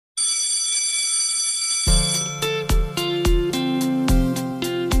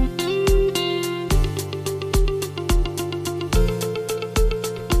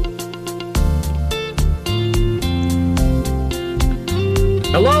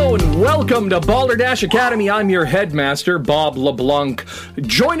Hello and welcome to Balderdash Academy. I'm your headmaster, Bob LeBlanc.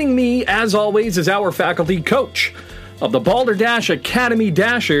 Joining me, as always, is our faculty coach of the Balderdash Academy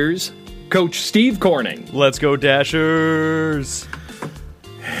Dashers, Coach Steve Corning. Let's go, Dashers!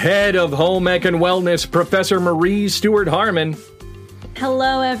 Head of Home Ec and Wellness, Professor Marie Stewart-Harmon.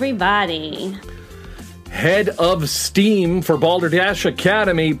 Hello, everybody. Head of STEAM for Balderdash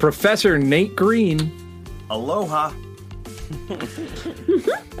Academy, Professor Nate Green. Aloha.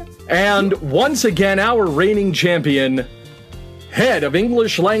 And once again, our reigning champion, Head of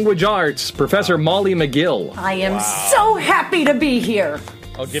English Language Arts, Professor Molly McGill. I am so happy to be here.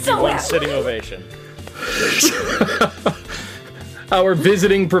 I'll give you one sitting ovation. Our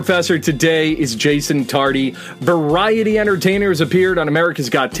visiting professor today is Jason Tardy. Variety entertainers appeared on America's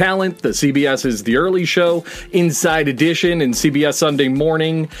Got Talent, the CBS's The Early Show, Inside Edition, and CBS Sunday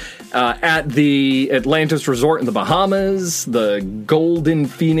Morning, at the Atlantis Resort in the Bahamas, the Golden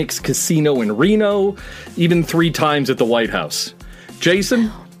Phoenix Casino in Reno, even 3 times at the White House. Jason,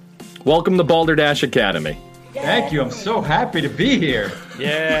 welcome to Balderdash Academy. Thank you. I'm so happy to be here.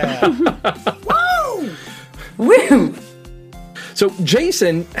 Yeah. Woo! Woo! So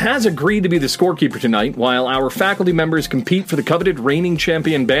Jason has agreed to be the scorekeeper tonight while our faculty members compete for the coveted reigning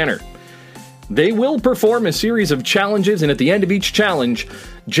champion banner. They will perform a series of challenges, and at the end of each challenge,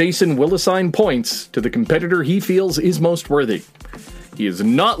 Jason will assign points to the competitor he feels is most worthy. He is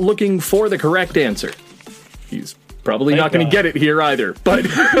not looking for the correct answer. He's probably not going to get it here either, but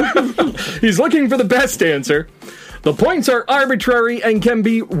he's looking for the best answer. The points are arbitrary and can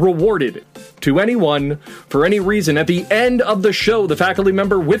be rewarded to anyone for any reason. At the end of the show, the faculty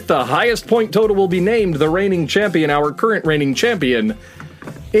member with the highest point total will be named the reigning champion. Our current reigning champion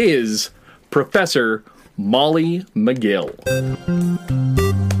is Professor Molly McGill.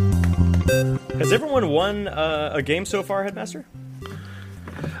 Has everyone won a game so far, Headmaster?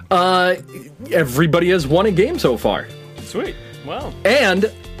 Everybody has won a game so far. Sweet. Wow.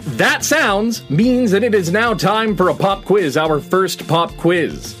 And that sounds means that it is now time for a pop quiz. Our first pop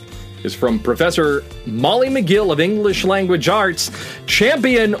quiz is from Professor Molly McGill of English Language Arts.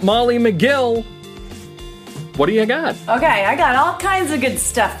 Champion Molly McGill, what do you got? Okay, I got all kinds of good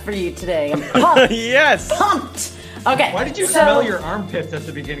stuff for you today. I'm pumped. Yes! Pumped! Okay. Why did you smell your armpits at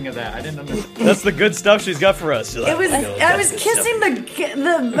the beginning of that? I didn't understand. That's the good stuff she's got for us. It was. I was kissing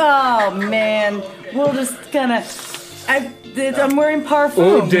the. Oh man, we'll just kind of. I'm wearing parfum.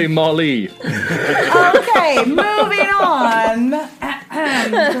 Oh, de Molly. Okay, moving on.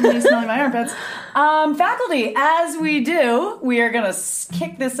 Somebody's smelling my armpits. Faculty, as we do, we are going to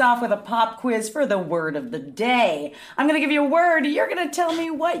kick this off with a pop quiz for the word of the day. I'm going to give you a word. You're going to tell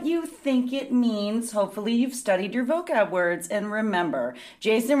me what you think it means. Hopefully you've studied your vocab words. And remember,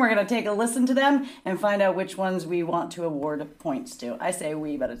 Jason, we're going to take a listen to them and find out which ones we want to award points to. I say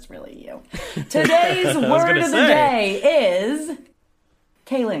we, but it's really you. Today's word of the day is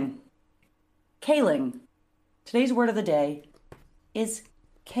kaling. Kaling. Today's word of the day is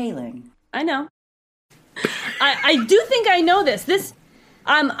kaling. I know. I do think I know this.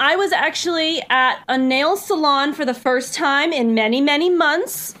 I was actually at a nail salon for the first time in many, many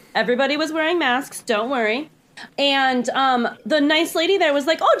months. Everybody was wearing masks, don't worry. And the nice lady there was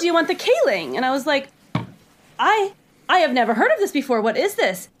like, "Oh, do you want the kaling?" And I was like, I have never heard of this before. What is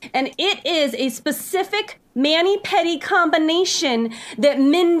this? And it is a specific mani-pedi combination that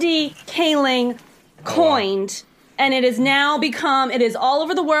Mindy Kaling coined. And it has now become, it is all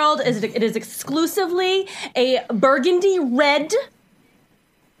over the world. It is exclusively a burgundy red,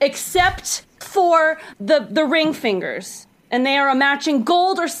 except for the ring fingers. And they are a matching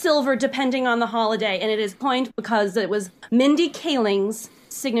gold or silver depending on the holiday. And it is coined because it was Mindy Kaling's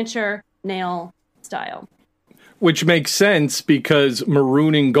signature nail style. Which makes sense because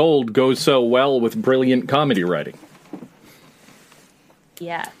maroon and gold goes so well with brilliant comedy writing.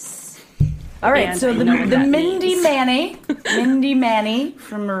 Yes. All right, And so the Mindy means. Mindy Manny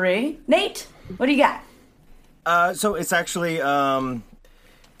from Marie. Nate, what do you got? So it's actually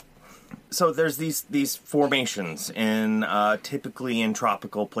so there's these formations in typically in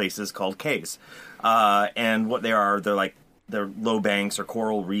tropical places called cays, and what they are, they're low banks or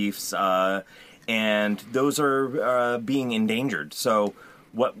coral reefs, and those are being endangered. So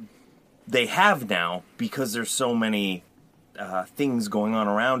what they have now, because there's so many things going on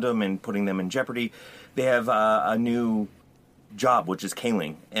around them and putting them in jeopardy, they have a new job, which is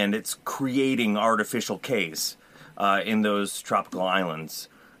kaling, and it's creating artificial cays in those tropical islands,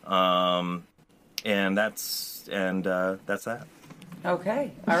 and that's that.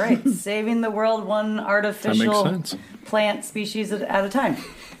 Okay, all right. Saving the world one artificial plant species at a time.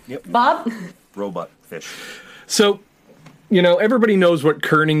 Yep. Bob? Robot fish. So everybody knows what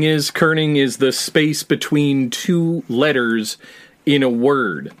kerning is. Kerning is the space between two letters in a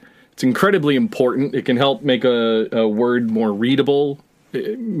word. It's incredibly important. It can help make a word more readable,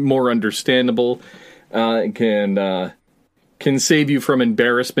 more understandable. It can save you from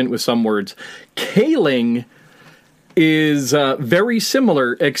embarrassment with some words. Kaling is very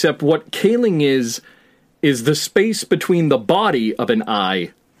similar, except what kaling is the space between the body of an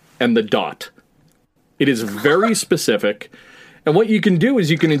I and the dot. It is very specific. And what you can do is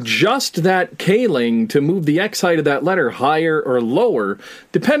you can adjust that kaling to move the X height of that letter higher or lower,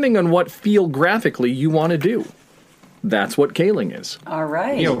 depending on what field graphically you want to do. That's what kaling is. All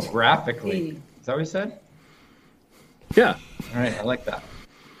right. Geographically. Is that what you said? Yeah. All right, I like that.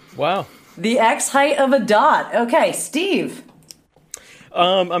 Wow. The X height of a dot. Okay, Steve.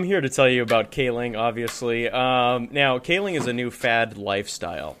 I'm here to tell you about kaling, obviously. Now, kaling is a new fad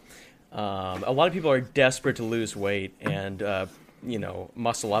lifestyle. A lot of people are desperate to lose weight and,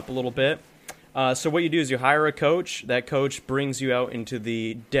 muscle up a little bit. So what you do is you hire a coach. That coach brings you out into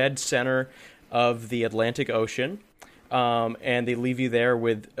the dead center of the Atlantic Ocean, and they leave you there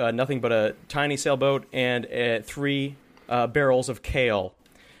with nothing but a tiny sailboat and 3 barrels of kale.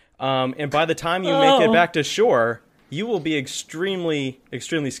 And by the time you make it back to shore, you will be extremely,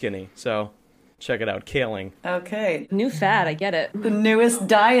 extremely skinny. So check it out, kaling. Okay. New fad, I get it. The newest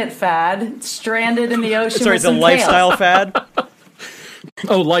diet fad, stranded in the ocean Sorry, with it's a some lifestyle fad?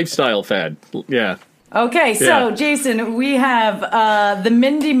 Oh, lifestyle fad. Yeah. Okay, so Yeah. Jason, we have the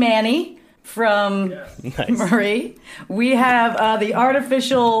Mindy Manny from Nice. Marie. We have the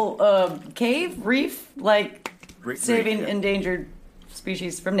artificial cave reef, like saving yeah. endangered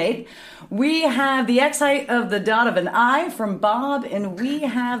species from Nate. We have the X height of the dot of an I from Bob, and we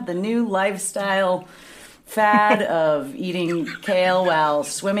have the new lifestyle fad of eating kale while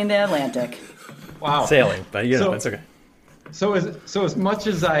swimming the Atlantic. Wow. Sailing, but So- it's okay. So as much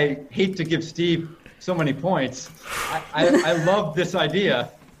as I hate to give Steve so many points, I love this idea,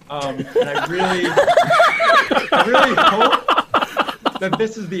 and I really hope that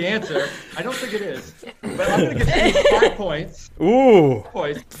this is the answer. I don't think it is, but I'm going to give Steve 5 points. Ooh.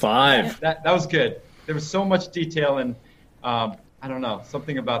 5. That was good. There was so much detail, and I don't know,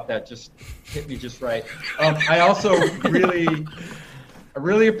 something about that just hit me just right. I also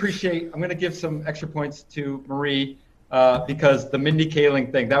really appreciate. I'm going to give some extra points to Marie. Because the Mindy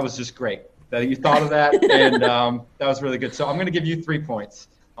Kaling thing, that was just great. That you thought of that, and that was really good. So I'm going to give you 3 points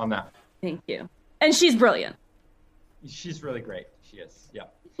on that. Thank you. And she's brilliant. She's really great. She is. Yeah.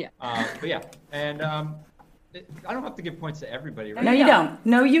 Yeah. But yeah, and I don't have to give points to everybody, right? No, you don't.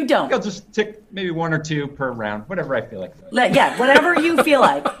 No, you don't. I'll just tick maybe 1 or 2 per round, whatever I feel like. Yeah, whatever you feel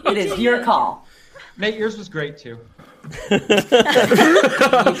like. It is your call. Nate, yours was great too. You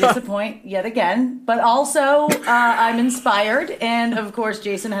disappoint yet again, but also I'm inspired, and of course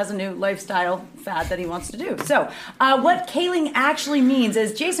Jason has a new lifestyle fad that he wants to do. So what kaling actually means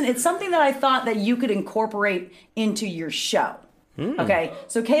is, Jason, it's something that I thought that you could incorporate into your show. Okay,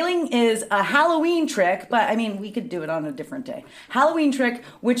 so kaling is a Halloween trick, but I mean, we could do it on a different day. Halloween trick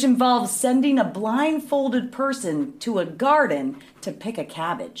which involves sending a blindfolded person to a garden to pick a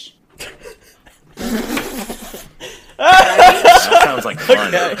cabbage. That sounds like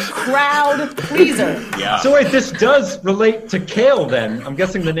fun. Crowd pleaser. Yeah. So wait, this does relate to kale then. I'm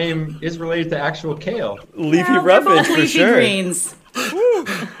guessing the name is related to actual kale. Leafy Well, they're both roughage for leafy sure. greens.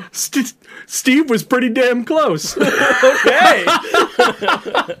 Steve was pretty damn close. Okay.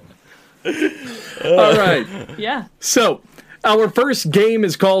 All right. Yeah. So, our first game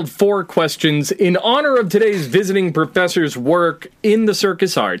is called 4 Questions in honor of today's visiting professor's work in the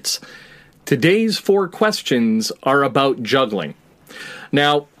circus arts. Today's 4 questions are about juggling.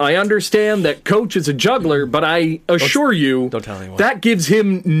 Now, I understand that Coach is a juggler, but I assure you don't tell anyone. that gives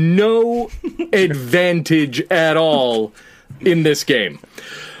him no advantage at all in this game.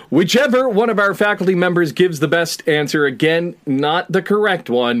 Whichever one of our faculty members gives the best answer, again, not the correct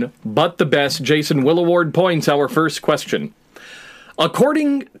one, but the best, Jason will award points. Our first question.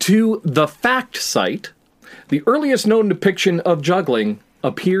 According to the Fact site, the earliest known depiction of juggling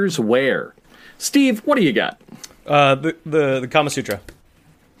appears where? Steve, what do you got? The Kama Sutra.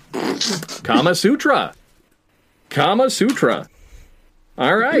 Kama Sutra. Kama Sutra.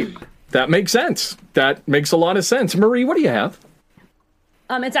 All right. That makes sense. That makes a lot of sense. Marie, what do you have?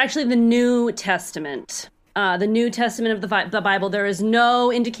 It's actually the New Testament. The New Testament of the Bible. There is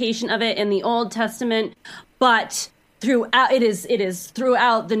no indication of it in the Old Testament, but throughout it is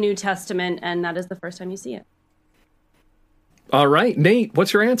throughout the New Testament, and that is the first time you see it. All right. Nate,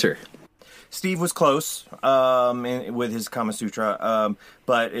 what's your answer? Steve was close with his Kama Sutra,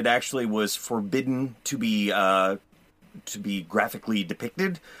 but it actually was forbidden to be to be graphically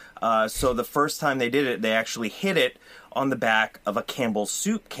depicted. So the first time they did it, they actually hid it on the back of a Campbell's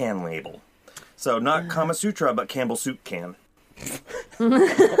soup can label. So not Kama Sutra, but Campbell's soup can.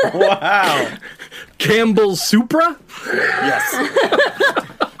 Wow. Campbell's Supra? Yes.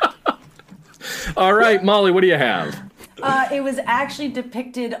 All right, Molly, what do you have? It was actually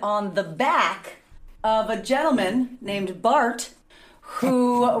depicted on the back of a gentleman named Bart,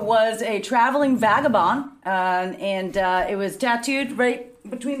 who was a traveling vagabond, and it was tattooed right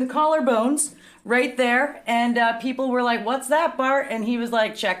between the collarbones, right there. And people were like, "What's that, Bart?" And he was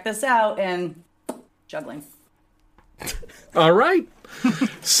like, "Check this out," and juggling. All right.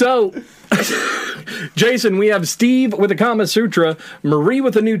 So, Jason, we have Steve with the Kama Sutra, Marie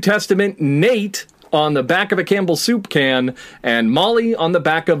with the New Testament, Nate on the back of a Campbell's soup can, and Molly on the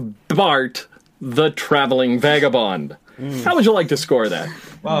back of Bart, the traveling vagabond. How would you like to score that?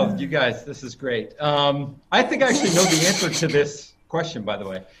 Wow, you guys, this is great. I think I actually know the answer to this question, by the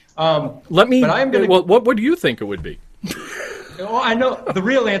way. Let me. But I'm gonna. Well, what do you think it would be? Well, I know the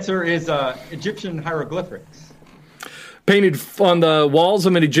real answer is Egyptian hieroglyphics. Painted on the walls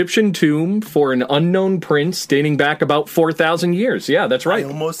of an Egyptian tomb for an unknown prince dating back about 4,000 years. Yeah, that's I right.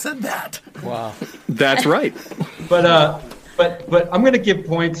 almost said that. Wow. That's right. But I'm going to give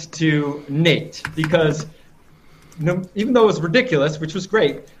points to Nate because even though it was ridiculous, which was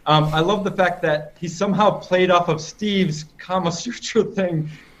great, I love the fact that he somehow played off of Steve's Kama Sutra thing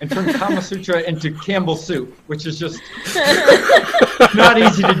and turned Kama Sutra into Campbell soup, which is just not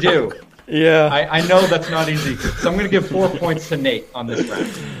easy to do. Yeah. I know that's not easy. So I'm going to give 4 points to Nate on this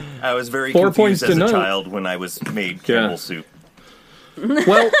round. I was very 4 points confused as to a Nate. child when I was made Campbell's soup.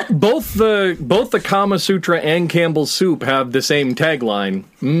 Well, both the Kama Sutra and Campbell's soup have the same tagline.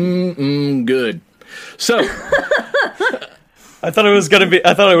 Good. So, I thought it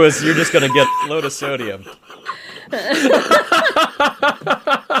was you're just gonna get a load of sodium.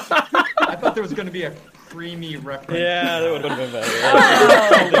 I thought there was going to be a creamy reference. Yeah, that would have been better.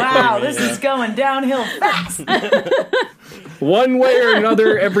 Oh, wow, this is going downhill fast. one way or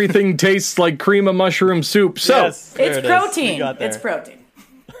another, everything tastes like cream of mushroom soup. So, Yes, there It's it is. We protein. got there. It's protein.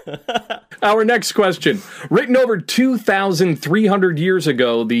 our next question. Written over 2,300 years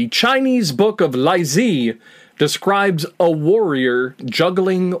ago, the Chinese book of Lai Zi describes a warrior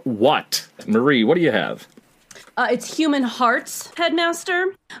juggling what? Marie, what do you have? It's human hearts,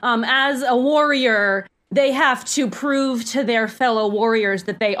 Headmaster. As a warrior, they have to prove to their fellow warriors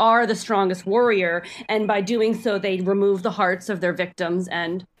that they are the strongest warrior, and by doing so, they remove the hearts of their victims,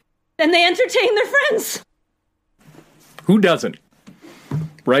 and then they entertain their friends. Who doesn't?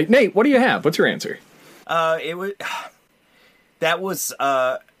 Right? Nate, what do you have? What's your answer? That was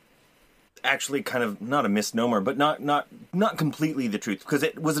actually kind of not a misnomer, but not completely the truth, because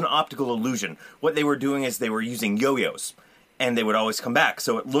it was an optical illusion. What they were doing is they were using yo-yos, and they would always come back.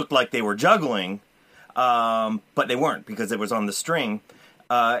 So it looked like they were juggling, but they weren't, because it was on the string.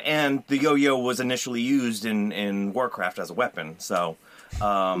 And the yo-yo was initially used in Warcraft as a weapon. So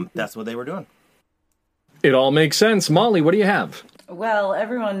that's what they were doing. It all makes sense. Molly, what do you have? Well,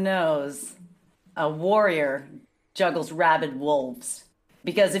 everyone knows a warrior juggles rabid wolves.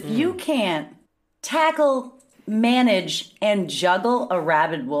 Because if you can't tackle, manage, and juggle a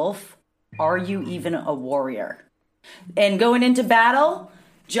rabid wolf, are you even a warrior? And going into battle,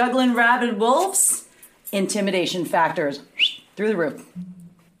 juggling rabid wolves, intimidation factors through the roof.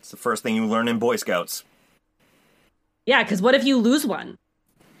 It's the first thing you learn in Boy Scouts. Yeah, because what if you lose one?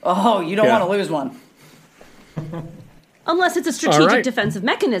 Oh, you don't Yeah. want to lose one. Unless it's a strategic right. defensive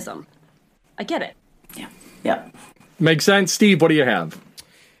mechanism. I get it. Yeah. Yep. Makes sense. Steve, what do you have?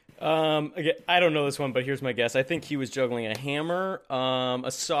 Again, I don't know this one, but here's my guess. I think he was juggling a hammer,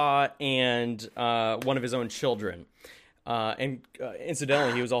 a saw, and one of his own children. And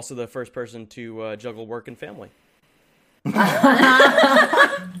incidentally, he was also the first person to juggle work and family.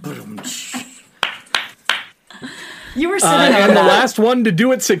 You were sitting on And the that. last one to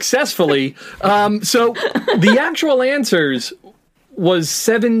do it successfully. So the actual answers was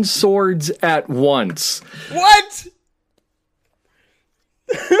 7 swords at once. What?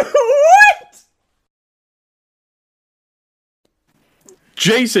 What?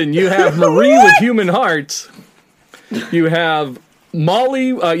 Jason, you have Marie with human hearts. You have Molly,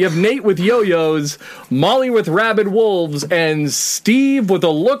 you have Nate with yo-yos, Molly with rabid wolves, and Steve with a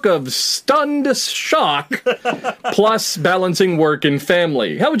look of stunned shock, plus balancing work and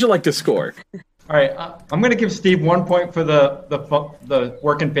family. How would you like to score? All right, I'm going to give Steve 1 point for the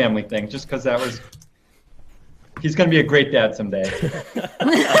work and family thing, just because that was. He's going to be a great dad someday.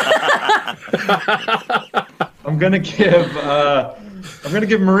 I'm going to give I'm going to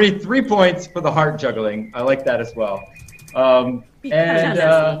give Marie 3 points for the heart juggling. I like that as well.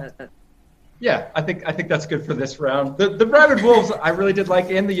 Yeah, I think that's good for this round. The rabid wolves I really did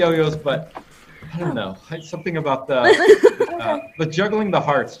like, and the yo-yos, but I don't know. Something about the juggling the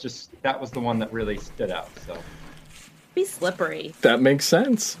hearts, just that was the one that really stood out. So Be slippery. That makes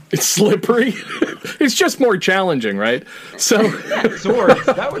sense. It's slippery. It's just more challenging, right? So swords,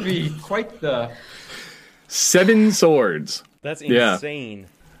 that would be quite the 7 swords. That's insane.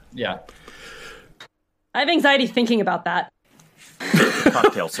 Yeah. I have anxiety thinking about that.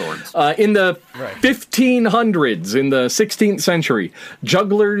 Cocktail swords. In the Right. 1500s, in the 16th century,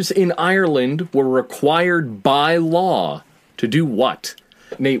 jugglers in Ireland were required by law to do what?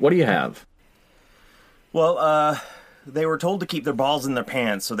 Nate, what do you have? Well, they were told to keep their balls in their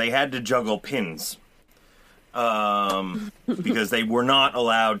pants, so they had to juggle pins. Because they were not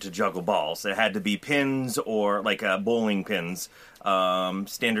allowed to juggle balls. It had to be pins or like bowling pins.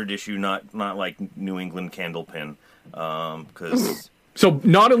 Standard issue, not like New England candle pin. Because So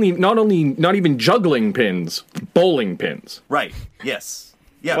not even juggling pins, bowling pins. right, yes,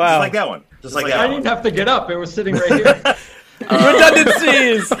 yeah, Wow. just like that one, just like I that didn't one. have to get up. It was sitting right here.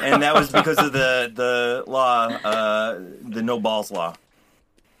 Redundancies! And that was because of the law, the no balls law.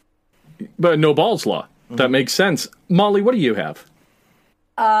 But no balls law. That makes sense. Molly, what do you have?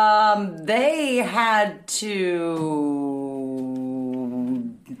 They had to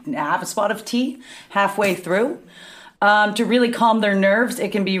have a spot of tea halfway through to really calm their nerves.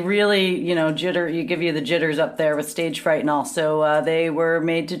 It can be really, give you the jitters up there with stage fright and all. So they were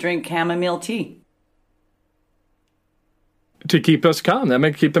made to drink chamomile tea. To keep us calm. That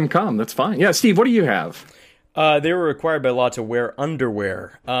may keep them calm. That's fine. Yeah, Steve, what do you have? They were required by law to wear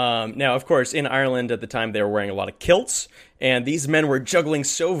underwear. Now, of course, in Ireland at the time, they were wearing a lot of kilts, and these men were juggling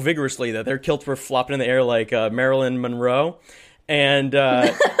so vigorously that their kilts were flopping in the air like Marilyn Monroe, and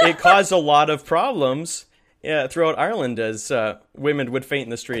it caused a lot of problems throughout Ireland as women would faint in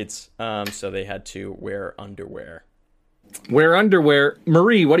the streets, so they had to wear underwear. Wear underwear.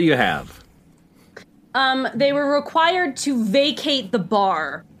 Marie, what do you have? They were required to vacate the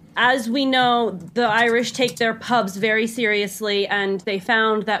bar. As we know, the Irish take their pubs very seriously, and they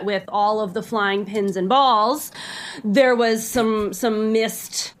found that with all of the flying pins and balls, there was some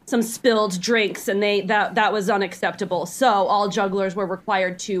spilled drinks, and that was unacceptable. So all jugglers were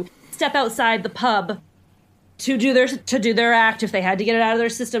required to step outside the pub to do their act if they had to get it out of their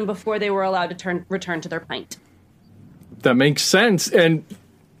system before they were allowed to return to their pint. That makes sense. And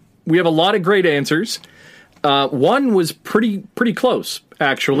we have a lot of great answers. One was pretty close,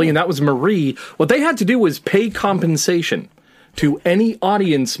 actually, and that was Marie. What they had to do was pay compensation to any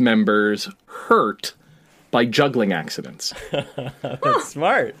audience members hurt by juggling accidents. That's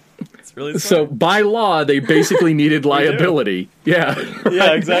smart. It's really smart. So by law, they basically needed liability. Yeah.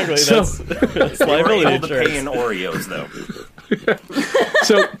 Yeah, exactly. So- That's They were liability able to pay in insurance. Oreos, though.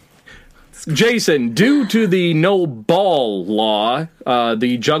 So, Jason, due to the no ball law,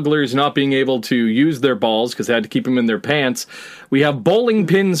 the jugglers not being able to use their balls because they had to keep them in their pants, we have bowling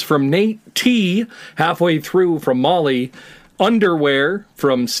pins from Nate, T, halfway through from Molly, underwear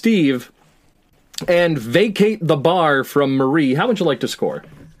from Steve, and vacate the bar from Marie. How would you like to score?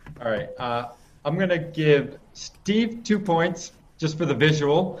 All right. I'm going to give Steve 2 points just for the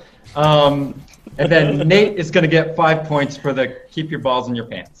visual. And then Nate is going to get 5 points for the keep your balls in your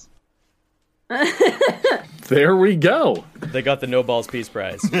pants. There we go. They got the No Balls Peace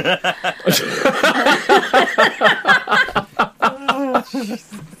Prize. This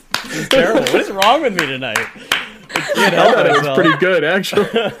is terrible. What is wrong with me tonight? I can't help That was myself. pretty good, actually.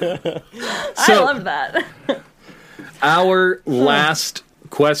 I loved that. Our last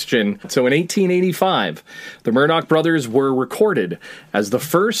question. So in 1885, the Murdoch brothers were recorded as the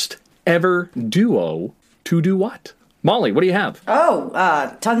first ever duo to do what? Molly, what do you have? Oh,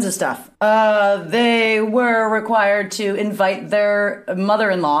 tons of stuff. They were required to invite their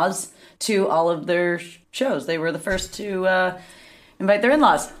mother-in-laws to all of their shows. They were the first to invite their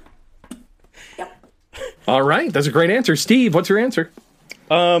in-laws. All right, that's a great answer. Steve, what's your answer?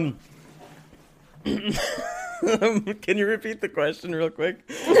 Can you repeat the question real quick?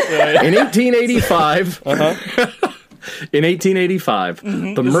 In 1885, in 1885, the This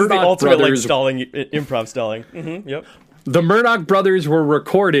is the Murdoch ultimate like brothers, stalling, improv stalling. Yep. the Murdoch brothers were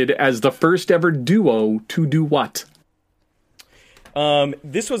recorded as the first ever duo to do what?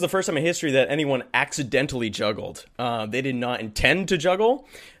 This was the first time in history that anyone accidentally juggled. They did not intend to juggle.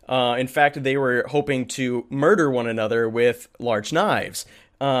 In fact, they were hoping to murder one another with large knives.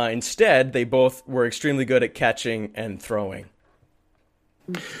 Instead, they both were extremely good at catching and throwing.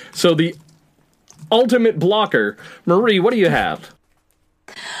 So the ultimate blocker, Marie, what do you have?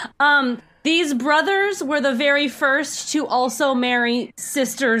 These brothers were the very first to also marry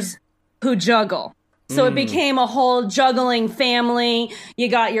sisters who juggle. So it became a whole juggling family. You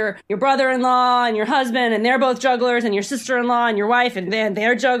got your brother-in-law and your husband, and they're both jugglers, and your sister-in-law and your wife, and then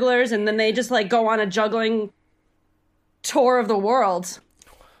they're jugglers, and then they just like go on a juggling tour of the world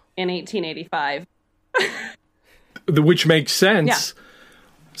in 1885. Which makes sense. Yeah.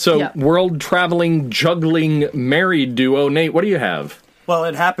 So, Yeah. world-traveling, juggling married duo. Nate, what do you have? Well,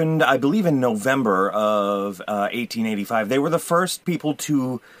 it happened, I believe, in November of 1885. They were the first people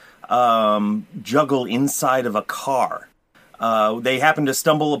to juggle inside of a car. They happened to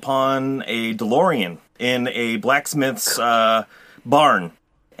stumble upon a DeLorean in a blacksmith's barn,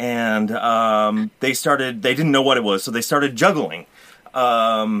 and they didn't know what it was, so they started juggling.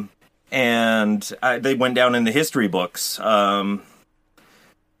 And they went down in the history books, and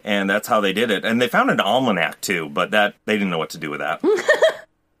that's how they did it. And they found an almanac, too, but they didn't know what to do with that.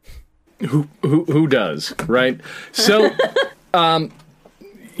 Who does, right? So,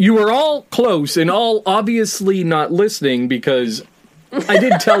 you were all close and all obviously not listening because I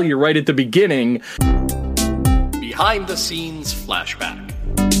did tell you right at the beginning. Behind the scenes flashback.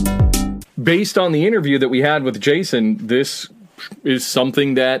 Based on the interview that we had with Jason, this is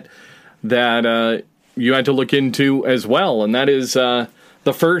something that you had to look into as well, and that is the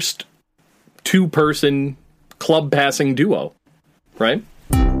first two-person club passing duo, right?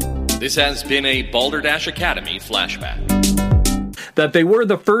 This has been a Balderdash Academy flashback. That they were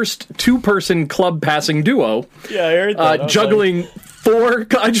the first two-person club passing duo. Yeah, I heard that. Juggling four...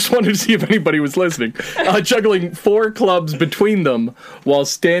 I just wanted to see if anybody was listening. Juggling 4 clubs between them while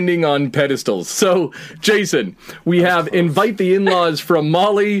standing on pedestals. So, Jason, we have Invite the In-Laws from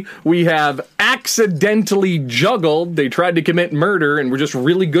Molly. We have Accidentally Juggled. They tried to commit murder and were just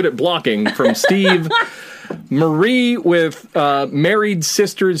really good at blocking from Steve. Marie with married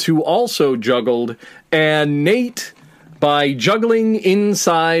sisters who also juggled. And Nate... by juggling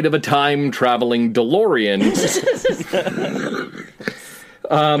inside of a time-traveling DeLorean.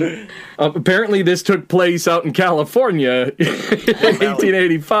 Apparently this took place out in California in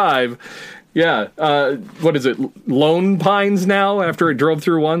 1885. Yeah. What is it? Lone Pines now, after it drove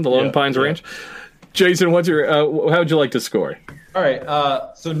through one? The Lone Pines Ranch? Jason, what's your... how would you like to score? All right.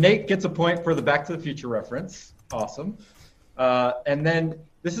 So Nate gets a point for the Back to the Future reference. Awesome. And then...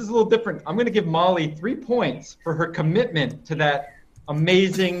 this is a little different. I'm going to give Molly 3 points for her commitment to that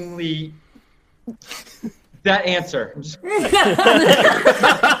amazingly... that answer.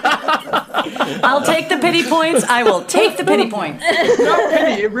 I'll take the pity points. I will take the pity points. Not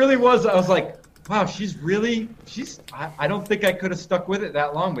pity. It really was. I was like, wow, I don't think I could have stuck with it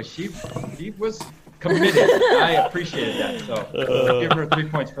that long, but she was committed. I appreciated that. So I'll give her 3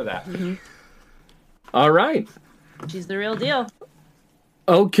 points for that. Mm-hmm. All right. She's the real deal.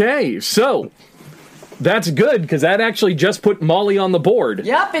 Okay, so that's good because that actually just put Molly on the board.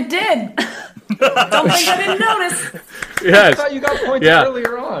 Yep, it did. Don't think I didn't notice. Yes. I thought you got points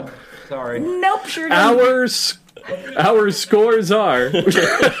earlier on. Sorry. Nope, sure didn't. Our scores are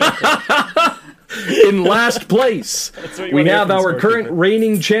in last place. We have our current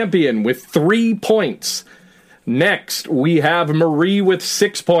reigning champion with 3 points. Next, we have Marie with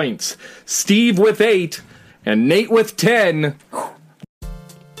 6 points, Steve with 8, and Nate with 10.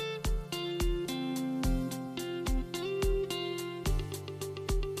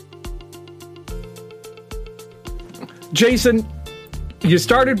 Jason, you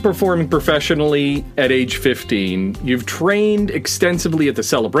started performing professionally at age 15. You've trained extensively at the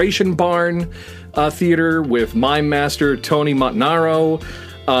Celebration Barn Theater with mime master Tony Montanaro,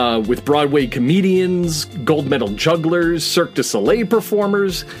 with Broadway comedians, gold medal jugglers, Cirque du Soleil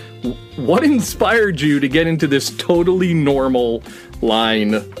performers. What inspired you to get into this totally normal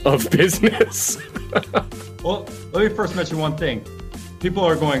line of business? Well, let me first mention one thing. People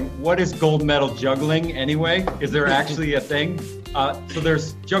are going, what is gold medal juggling anyway? Is there actually a thing? So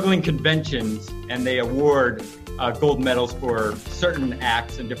there's juggling conventions, and they award gold medals for certain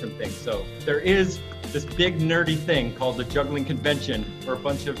acts and different things. So there is this big nerdy thing called the juggling convention, where a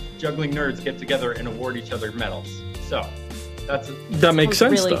bunch of juggling nerds get together and award each other medals. So that makes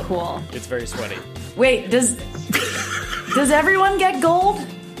sense, really though. Cool. It's very sweaty. Wait, does everyone get gold?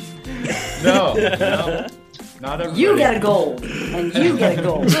 No. Not everybody. You get a gold, and you get a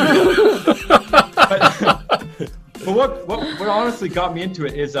gold. But what honestly got me into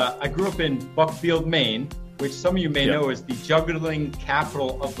it is I grew up in Buckfield, Maine, which some of you may know is the juggling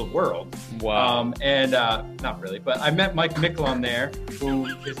capital of the world. Wow. And not really, but I met Mike Micklon there, who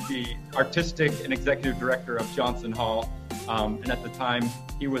is the artistic and executive director of Johnson Hall. And at the time,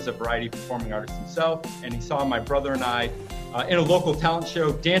 he was a variety performing artist himself, and he saw my brother and I in a local talent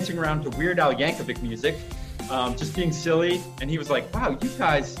show, dancing around to Weird Al Yankovic music, just being silly. And he was like, wow, you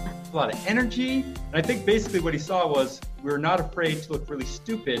guys have a lot of energy. And I think basically what he saw was we were not afraid to look really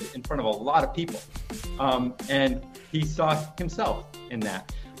stupid in front of a lot of people. And he saw himself in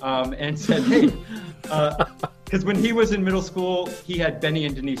that and said, hey, because when he was in middle school, he had Benny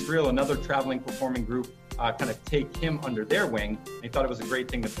and Denise Real, another traveling performing group, kind of take him under their wing. And he thought it was a great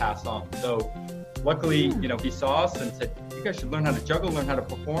thing to pass on. So luckily, you know, he saw us and said, you guys should learn how to juggle, learn how to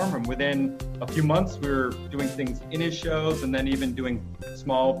perform. And within a few months, we were doing things in his shows and then even doing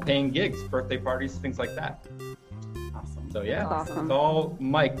small paying gigs, birthday parties, things like that. Awesome. So yeah, Awesome. it's all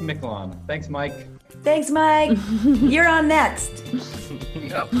Mike Micklon. Thanks, Mike. Thanks, Mike. You're on next.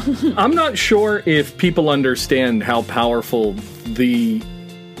 I'm not sure if people understand how powerful the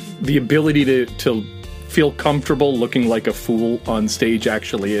ability to feel comfortable looking like a fool on stage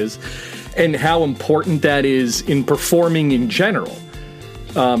actually is, and how important that is in performing in general.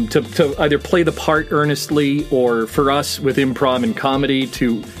 To either play the part earnestly, or for us with improv and comedy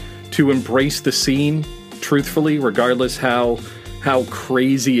to embrace the scene truthfully, regardless how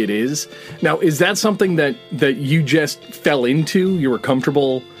crazy it is. Now, is that something that you just fell into? You were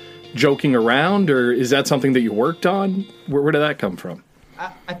comfortable joking around, or is that something that you worked on? Where did that come from?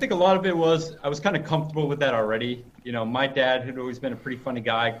 I think a lot of it was I was kind of comfortable with that already. You know, my dad had always been a pretty funny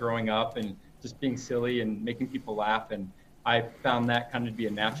guy growing up and just being silly and making people laugh. And I found that kind of to be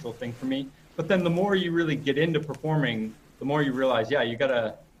a natural thing for me. But then the more you really get into performing, the more you realize, yeah, you got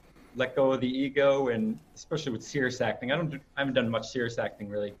to let go of the ego, and especially with serious acting. I haven't done much serious acting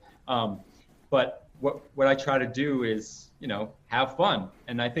really. But what I try to do is, you know, have fun.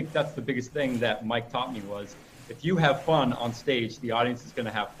 And I think that's the biggest thing that Mike taught me was, if you have fun on stage, the audience is going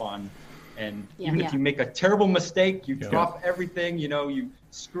to have fun. And even if you make a terrible mistake, you drop everything, you know, you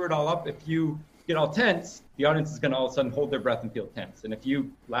screw it all up. If you get all tense, the audience is going to all of a sudden hold their breath and feel tense. And if you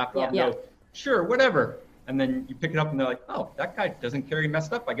laugh and go, sure, whatever. And then you pick it up and they're like, oh, that guy doesn't care he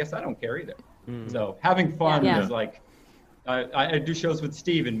messed up. I guess I don't care either. So having fun is like, I do shows with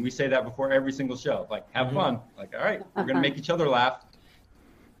Steve, and we say that before every single show. Like, have fun. Like, all right, we're going to make each other laugh.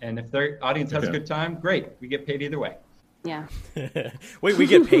 And if their audience has a good time, great. We get paid either way. Yeah. Wait, we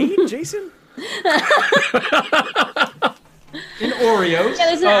get paid, Jason? In Oreos.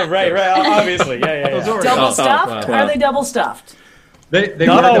 Oh, right, obviously. Yeah. Those Oreos. Double stuffed? Are they double stuffed? They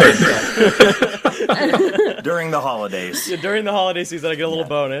No. were double stuffed. During the holidays. Yeah, during the holiday season, I get a little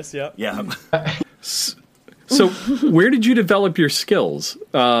bonus. Yep. Yeah. So where did you develop your skills?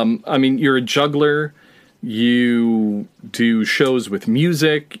 I mean, you're a juggler. You do shows with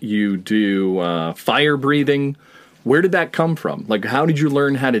music. You do fire breathing. Where did that come from? Like, how did you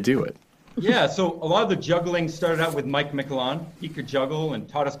learn how to do it? Yeah, so a lot of the juggling started out with Mike Micklon. He could juggle and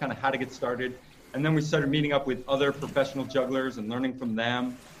taught us kind of how to get started. And then we started meeting up with other professional jugglers and learning from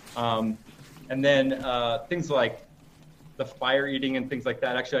them. And then things like the fire eating and things like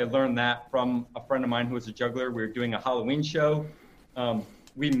that. Actually, I learned that from a friend of mine who was a juggler. We were doing a Halloween show.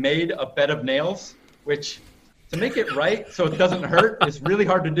 We made a bed of nails, which to make it right so it doesn't hurt is really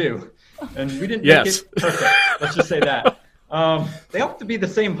hard to do. And we didn't make it perfect. Let's just say that. They have to be the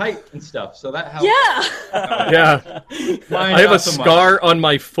same height and stuff, so that helps. Yeah. Mine I have not a so much. scar on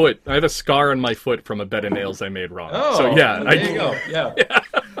my foot. I have a scar on my foot from a bed of nails I made wrong. Oh, so yeah, there you go. Yeah.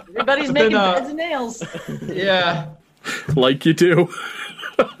 Everybody's But making then, beds and nails. Yeah. like you do.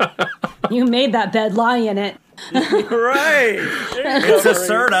 You made that bed, lie in it. Right. It's a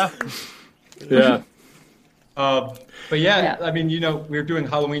Serta. Yeah. But yeah, I mean, you know, we were doing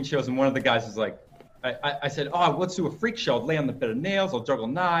Halloween shows, and one of the guys was like, I said, oh, let's do a freak show. I'll lay on the bed of nails, I'll juggle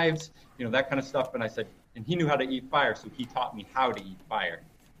knives, you know, that kind of stuff. And I said, and he knew how to eat fire, so he taught me how to eat fire.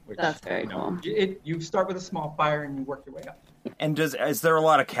 Which, That's very cool. You start with a small fire and you work your way up. And is there a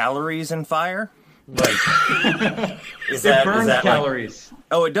lot of calories in fire? Like, is It burns like- calories.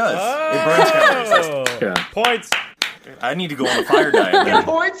 oh, it does. It burns calories. Yeah. Points. I need to go on a fire diet. Get then.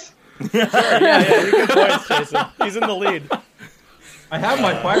 points? Yeah, you get points, Jason. He's in the lead. I have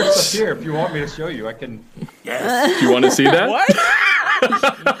my fire stuff here. If you want me to show you, I can. Yes. Do you want to see that? What?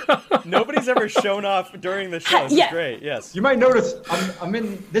 Nobody's ever shown off during the show. This is great. Yes. You might notice I'm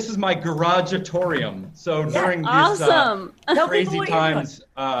in. This is my garageatorium. So during these Awesome. crazy times,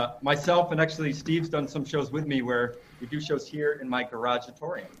 myself and actually Steve's done some shows with me where we do shows here in my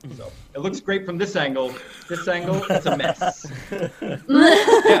garageatorium. So it looks great from this angle. This angle, it's a mess.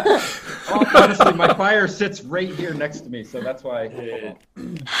 Yeah. Honestly, my fire sits right here next to me, so that's why.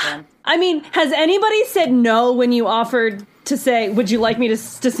 I mean, has anybody said no when you offered to say, would you like me to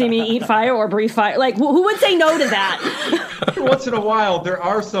see me eat fire or breathe fire? Like, who would say no to that? Every once in a while, there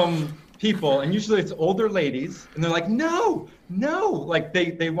are some people, and usually it's older ladies, and they're like, no, like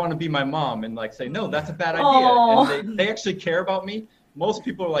they want to be my mom and like say, no, that's a bad idea. Aw. And they actually care about me. Most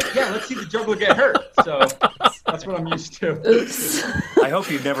people are like, yeah, let's see the juggler get hurt. So that's what I'm used to. Oops. I hope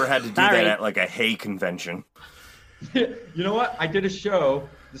you've never had to do Sorry. that at like a hay convention. You know what? I did a show,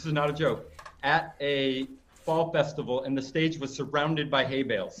 this is not a joke, at a fall festival, and the stage was surrounded by hay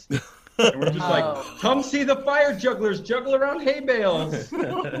bales. And we're just like, come see the fire jugglers juggle around hay bales.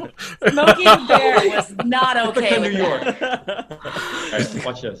 Smokey the Bear was not okay New with York. that. All right,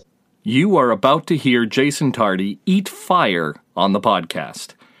 watch this. You are about to hear Jason Tardy eat fire on the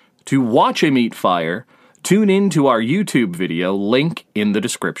podcast. To watch him eat fire, tune in to our YouTube video, link in the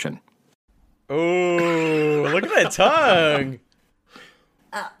description. Oh, look at that tongue.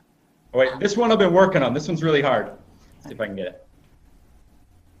 Oh, wait, this one I've been working on. This one's really hard. Let's see if I can get it.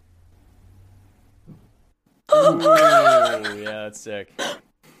 Ooh, yeah, that's sick.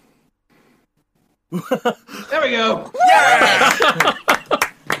 There we go.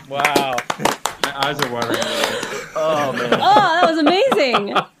 Wow. My eyes are watering. Oh man. Oh, that was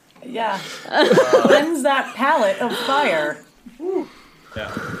amazing. Yeah. Cleanse that palate of fire.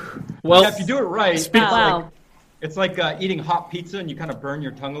 Yeah. Well, Yeah, if you do it right, Wow. it's like eating hot pizza and you kind of burn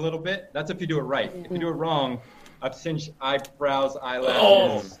your tongue a little bit. That's if you do it right. If you do it wrong, I've singed eyebrows,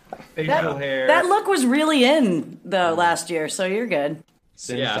 eyelashes, facial hair. That look was really in though last year, so you're good.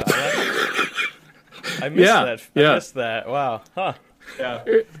 Yeah. I missed Yeah, that. yeah. I missed that. Wow. Huh. Yeah.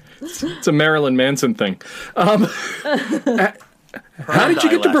 it's a Marilyn Manson thing. How did you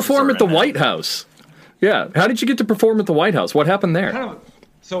get to perform at the White House? Yeah, how did you get to perform at the White House? What happened there? Kind of.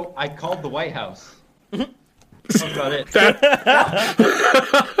 So I called the White House. That's about it.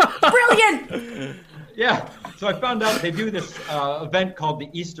 Brilliant! Yeah. So I found out they do this event called the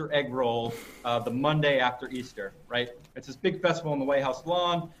Easter Egg Roll the Monday after Easter, right? It's this big festival on the White House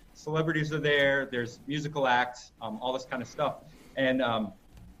lawn. Celebrities are there. There's musical acts, all this kind of stuff. And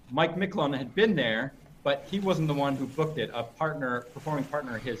Mike Micklon had been there, but he wasn't the one who booked it. A performing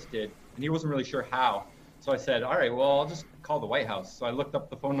partner of his did, and he wasn't really sure how. So I said, all right, well, I'll just call the White House. So I looked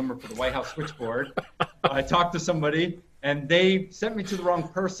up the phone number for the White House switchboard. I talked to somebody, and they sent me to the wrong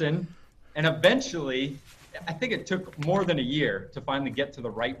person. And eventually, I think it took more than a year to finally get to the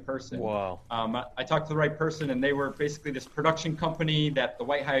right person. Wow. I talked to the right person, and they were basically this production company that the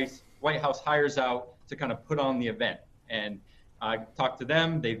White House hires out to kind of put on the event. And I talked to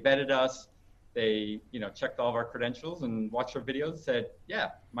them. They vetted us. They, checked all of our credentials and watched our videos. Said, yeah,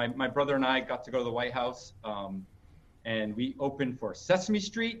 my brother and I got to go to the White House, and we opened for Sesame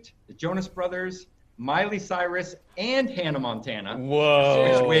Street, the Jonas Brothers, Miley Cyrus, and Hannah Montana.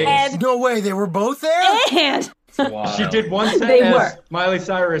 Whoa. No way, they were both there? And Wow. She did one set They as were. Miley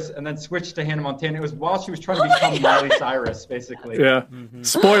Cyrus and then switched to Hannah Montana. It was while she was trying to become Miley Cyrus, basically. Yeah.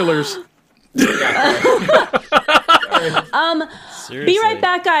 Spoilers. Seriously. be right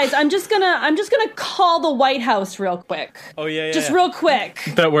back, guys. I'm just gonna call the White House real quick. Oh, yeah. Just real quick.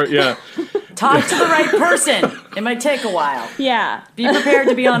 That were yeah. Talk to the right person. It might take a while. Yeah. Be prepared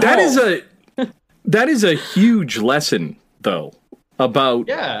to be on That hold. is a huge lesson though about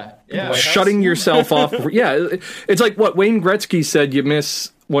Yeah. shutting yourself off. Yeah, it's like what Wayne Gretzky said, you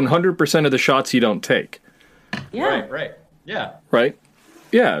miss 100% of the shots you don't take. Yeah. Right. Yeah. Right?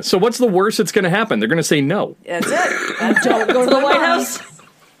 Yeah. So what's the worst that's going to happen? They're going to say no. That's it. Don't go to the White House.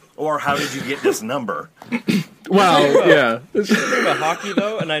 Or how did you get this number? Well, yeah. The thing about hockey,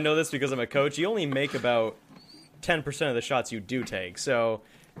 though, and I know this because I'm a coach, you only make about 10% of the shots you do take. So,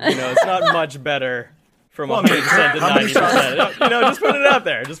 it's not much better from 100% to how many 90%. Just put it out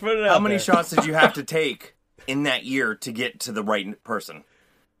there. Just put it out How many there. shots did you have to take in that year to get to the right person?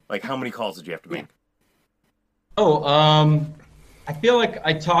 Like, how many calls did you have to make? I feel like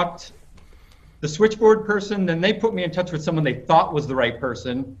I talked the switchboard person, then they put me in touch with someone they thought was the right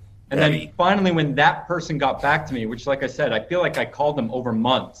person. And Debbie. then finally when that person got back to me, which like I said, I feel like I called them over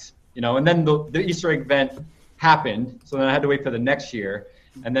months, and then the Easter egg event happened. So then I had to wait for the next year.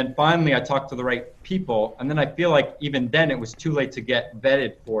 And then finally I talked to the right people. And then I feel like even then it was too late to get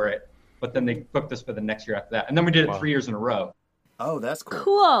vetted for it. But then they booked us for the next year after that. And then we did it 3 years in a row. Oh, that's cool.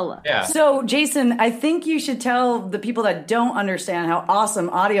 Cool. Yeah. So, Jason, I think you should tell the people that don't understand how awesome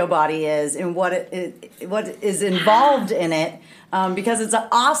Audio Body is and what is involved in it, because it's an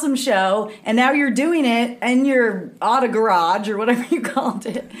awesome show, and now you're doing it in your auto garage or whatever you called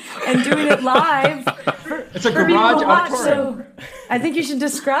it, and doing it live. It's a for people garage to watch. auditorium. So, I think you should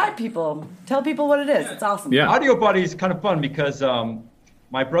describe people. Tell people what it is. It's awesome. Yeah. Audio Buddy is kind of fun because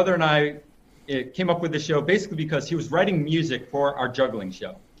my brother and I came up with the show basically because he was writing music for our juggling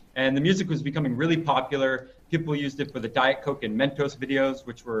show. And the music was becoming really popular. People used it for the Diet Coke and Mentos videos,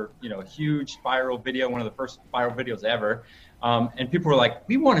 which were, a huge viral video, one of the first viral videos ever. And people were like,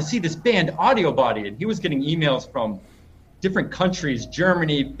 we want to see this band Audio Body. And he was getting emails from different countries,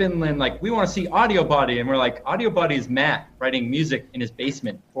 Germany, Finland, like, we want to see Audio Body. And we're like, Audio Body is Matt writing music in his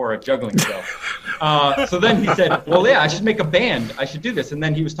basement for a juggling show. So then he said, well, yeah, I should make a band. I should do this. And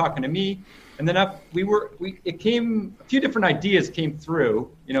then he was talking to me. And then a few different ideas came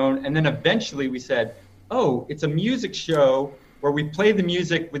through, and then eventually we said, oh, it's a music show where we play the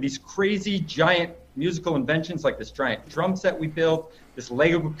music with these crazy giant musical inventions, like this giant drum set we built, this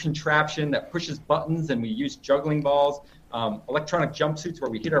Lego contraption that pushes buttons, and we use juggling balls, electronic jumpsuits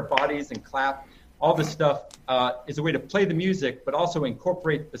where we hit our bodies and clap. All this stuff is a way to play the music, but also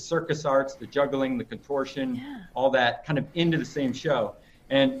incorporate the circus arts, the juggling, the contortion, all that kind of into the same show.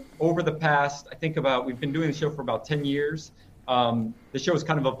 And over the past, we've been doing the show for about 10 years. The show has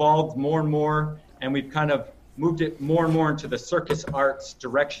kind of evolved more and more, and we've kind of moved it more and more into the circus arts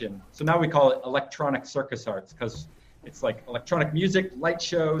direction. So now we call it electronic circus arts, because it's like electronic music, light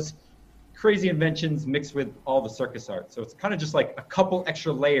shows, crazy inventions mixed with all the circus arts. So it's kind of just like a couple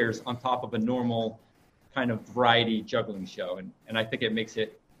extra layers on top of a normal kind of variety juggling show. And I think it makes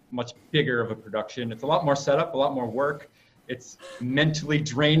it much bigger of a production. It's a lot more setup, a lot more work. It's mentally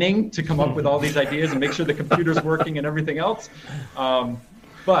draining to come up with all these ideas and make sure the computer's working and everything else.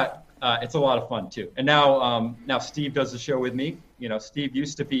 But it's a lot of fun too. And now Steve does the show with me. Steve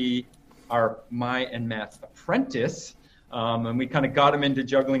used to be my and Matt's apprentice. And we kind of got him into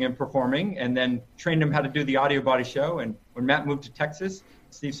juggling and performing, and then trained him how to do the Audio Body show. And when Matt moved to Texas,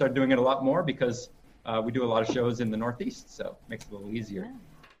 Steve started doing it a lot more because we do a lot of shows in the Northeast, so it makes it a little easier.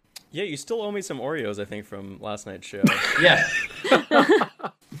 Yeah, you still owe me some Oreos, I think, from last night's show. Yes.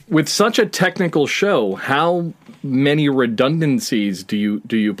 With such a technical show, how many redundancies do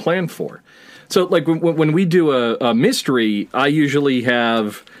you plan for? So, like, when we do a mystery, I usually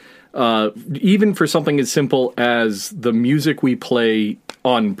have, even for something as simple as the music we play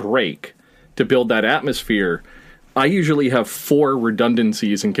on break to build that atmosphere, I usually have 4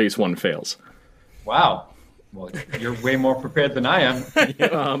 redundancies in case one fails. Wow. Well, you're way more prepared than I am.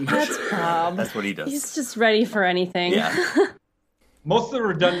 That's Bob. That's what he does. He's just ready for anything. Yeah. Most of the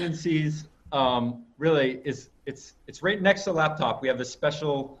redundancies really it's right next to the laptop. We have this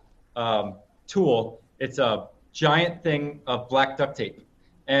special tool. It's a giant thing of black duct tape,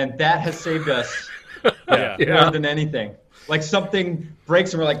 and that has saved us more than anything. Like something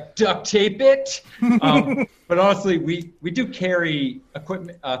breaks and we're like, duct tape it. But honestly, we do carry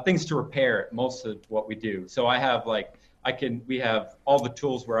equipment, things to repair most of what we do. So I have we have all the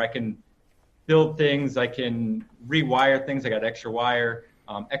tools where I can build things. I can rewire things. I got extra wire,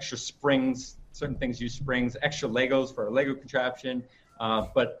 extra springs. Certain things use springs, extra Legos for a Lego contraption.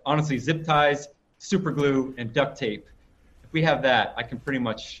 But honestly, zip ties, super glue, and duct tape. If we have that, I can pretty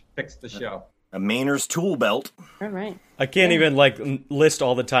much fix the show. A Mainer's tool belt. All right. I can't even list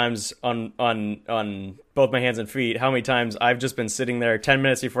all the times on both my hands and feet how many times I've just been sitting there 10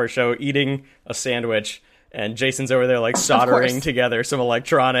 minutes before a show eating a sandwich, and Jason's over there soldering together some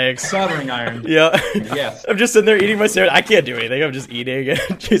electronics. Soldering iron. Yeah. Yes. I'm just sitting there eating my sandwich. I can't do anything. I'm just eating.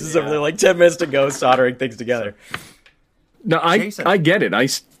 And Jason's over there 10 minutes to go soldering things together. No, I get it.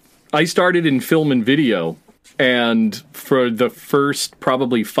 I started in film and video, and for the first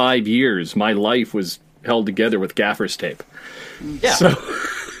probably 5 years, my life was held together with gaffer's tape. Yeah. So,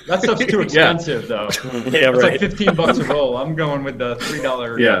 that stuff's too expensive, though. Yeah, it's right. like $15 a roll. I'm going with the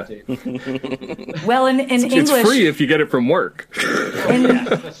 $3 tape. Well, in English, it's free if you get it from work.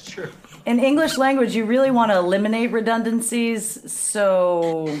 That's true. In English language, you really want to eliminate redundancies.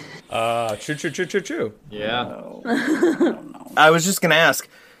 So, True. Yeah. I was just going to ask.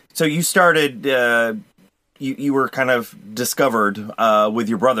 So you started. You were kind of discovered with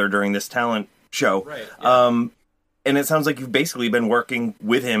your brother during this talent show. Right. Yeah. And it sounds like you've basically been working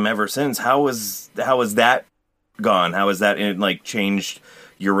with him ever since. How has that gone? How has that changed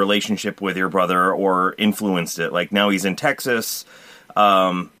your relationship with your brother or influenced it? Like now he's in Texas.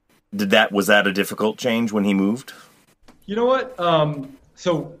 Was that a difficult change when he moved? You know what?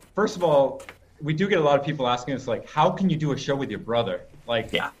 So first of all, we do get a lot of people asking us how can you do a show with your brother?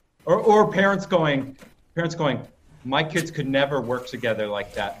 Or parents going, my kids could never work together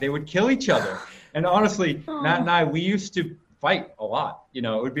like that. They would kill each other. And honestly, Matt and I, we used to fight a lot. It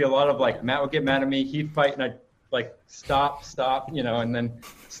would be a lot of Matt would get mad at me, he'd fight, and I'd stop, and then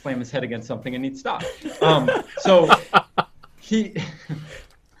slam his head against something and he'd stop. So that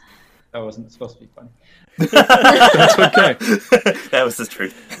wasn't supposed to be funny. That's okay. That was the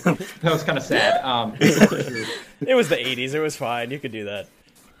truth. That was kind of sad. It was the 80s. It was fine. You could do that.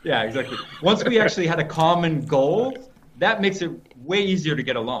 Yeah, exactly. Once we actually had a common goal, that makes it way easier to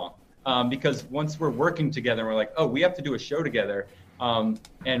get along. Because once we're working together, we're like, oh, we have to do a show together,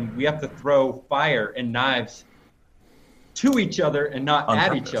 and we have to throw fire and knives to each other and not On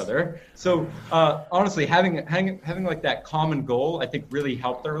at purpose. each other. So honestly, having like that common goal, I think really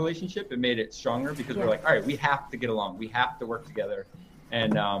helped our relationship. It made it stronger because we're like, all right, we have to get along. We have to work together.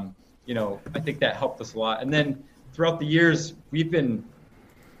 And, I think that helped us a lot. And then throughout the years, we've been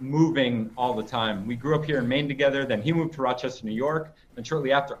moving all the time. We grew up here in Maine together. Then he moved to Rochester, New York. And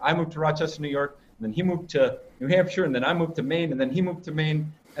shortly after, I moved to Rochester, New York. And then he moved to New Hampshire. And then I moved to Maine. And then he moved to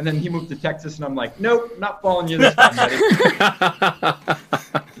Maine. And then he moved to Texas, and I'm like, nope, not following you this time, buddy.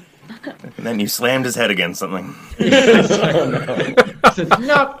 And then you slammed his head against something. I said,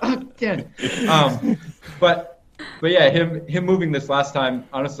 not again. But yeah, him moving this last time,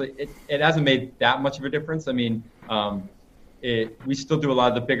 honestly, it hasn't made that much of a difference. I mean, we still do a lot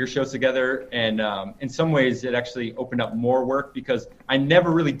of the bigger shows together, and in some ways, it actually opened up more work because I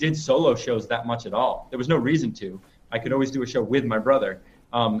never really did solo shows that much at all. There was no reason to. I could always do a show with my brother.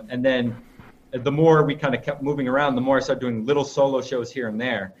 And then the more we kind of kept moving around, the more I started doing little solo shows here and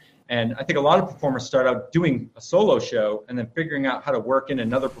there. And I think a lot of performers start out doing a solo show and then figuring out how to work in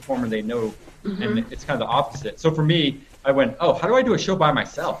another performer they know. Mm-hmm. And it's kind of the opposite. So for me, I went, oh, how do I do a show by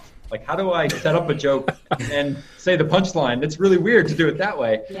myself? Like, how do I set up a joke and say the punchline? It's really weird to do it that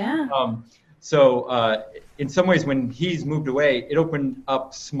way. Yeah. So in some ways, when he's moved away, it opened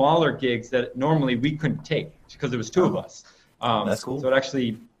up smaller gigs that normally we couldn't take because there was two of us. That's cool. So it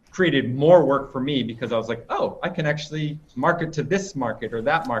actually created more work for me because I was like, oh, I can actually market to this market or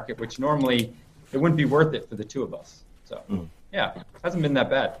that market, which normally it wouldn't be worth it for the two of us. So yeah, it hasn't been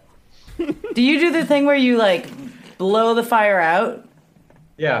that bad. Do you do the thing where you like blow the fire out?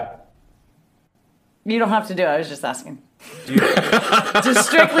 Yeah. You don't have to do it. I was just asking. Just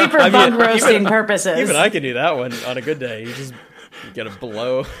strictly for bug roasting purposes. Even I can do that one on a good day. You gotta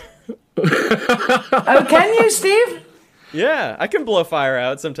blow. Oh, can you, Steve? Yeah, I can blow fire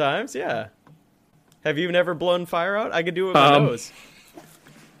out sometimes. Yeah. Have you never blown fire out? I could do it with my nose.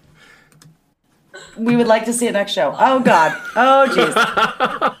 We would like to see it next show. Oh God. Oh jeez.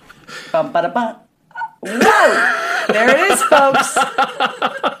 Bum-ba-da-bum. Whoa! There it is, folks.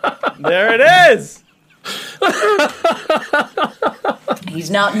 There it is. He's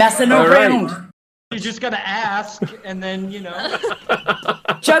not messing All around. right. You just got to ask and then,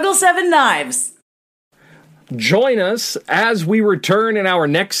 Juggle 7 knives. Join us as we return in our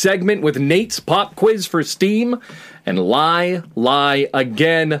next segment with Nate's Pop Quiz for Steam and Lie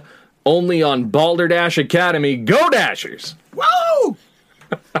Again, only on Balderdash Academy. Go Dashers! Woo!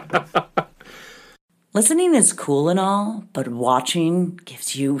 Listening is cool and all, but watching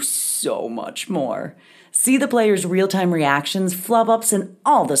gives you so much more. See the players' real-time reactions, flub-ups, and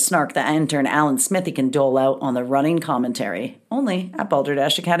all the snark that intern Alan Smithy can dole out on the running commentary, only at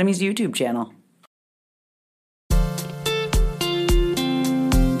Balderdash Academy's YouTube channel.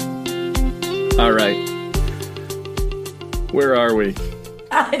 All right. Where are we?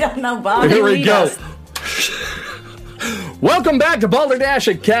 I don't know, Bob. Here we go. Us. Welcome back to Balderdash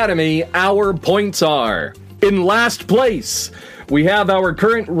Academy. Our points are: in last place, we have our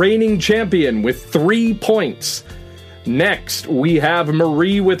current reigning champion with 3 points. Next, we have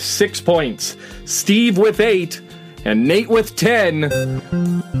Marie with 6 points, Steve with 8, and Nate with 10.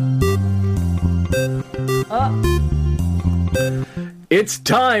 It's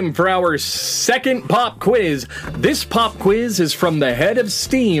time for our second pop quiz. This pop quiz is from the head of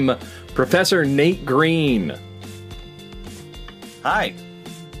STEAM, Professor Nate Green. Hi,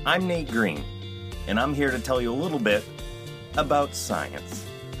 I'm Nate Green, and I'm here to tell you a little bit about science.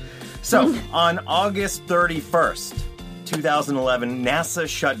 So, on August 31st, 2011, NASA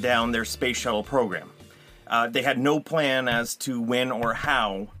shut down their space shuttle program. They had no plan as to when or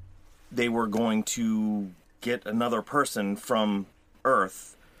how they were going to get another person from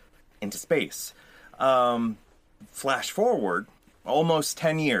Earth into space. Flash forward almost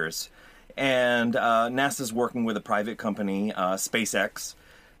 10 years, and NASA's working with a private company, SpaceX,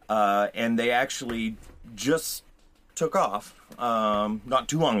 and they actually just took off not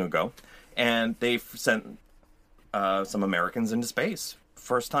too long ago, and they've sent some Americans into space.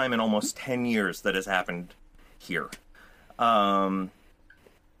 First time in almost 10 years that has happened here. Now,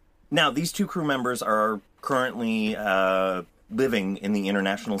 these 2 crew members are currently living in the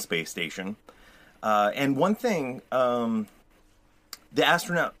International Space Station. And one thing, the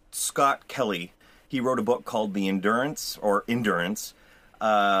astronaut Scott Kelly, he wrote a book called The Endurance,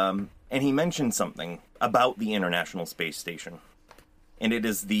 and he mentioned something about the International Space Station. And it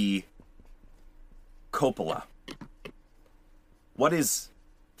is the cupola. What is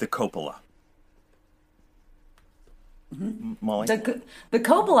the cupola? Molly? The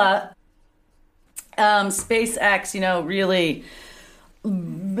cupola, SpaceX, really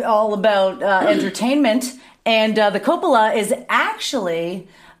all about entertainment. And the cupola is actually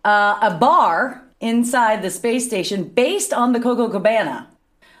a bar inside the space station based on the Coco Cabana.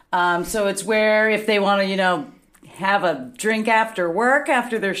 So it's where if they want to, have a drink after work,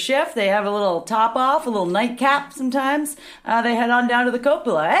 after their shift, they have a little top off, a little nightcap sometimes. They head on down to the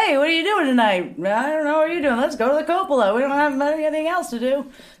cupola. Hey, what are you doing tonight? I don't know what are you doing. Let's go to the cupola. We don't have anything else to do.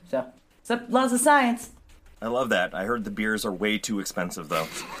 So, except lots of science. I love that. I heard the beers are way too expensive, though.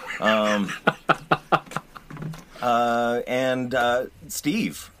 And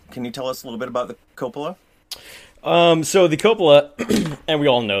Steve, can you tell us a little bit about the cupola? So the cupola, and we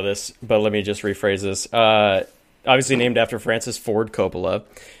all know this, but let me just rephrase this. Obviously named after Francis Ford Coppola,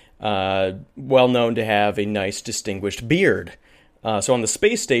 well known to have a nice, distinguished beard. So on the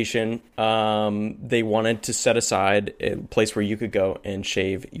space station, they wanted to set aside a place where you could go and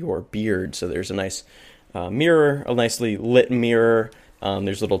shave your beard. So there's a nice mirror, a nicely lit mirror.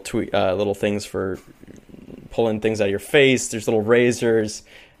 There's little little things for pulling things out of your face. There's little razors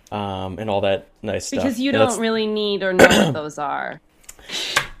and all that nice stuff. Because you don't really need or know what those are.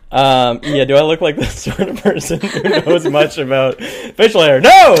 Yeah, do I look like the sort of person who knows much about facial hair?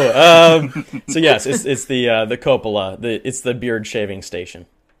 No! So yes, it's the cupola. It's the beard shaving station.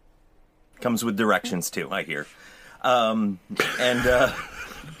 Comes with directions, too, I hear. And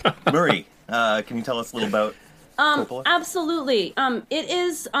Murray, can you tell us a little about cupola? Absolutely. It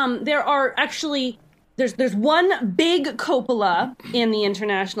is, there are actually, there's one big cupola in the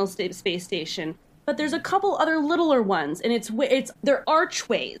International Space Station. But there's a couple other littler ones, and they're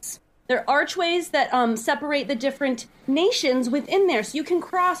archways. They're archways that separate the different nations within there. So you can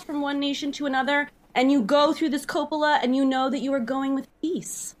cross from one nation to another, and you go through this cupola, and you know that you are going with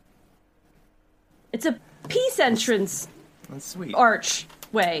peace. It's a peace entrance. That's sweet.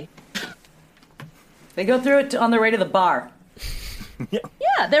 Archway. They go through it on their way to the bar.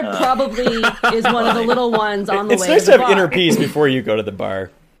 Yeah, there probably is one of the little ones on the way to the bar. It's nice to have inner peace before you go to the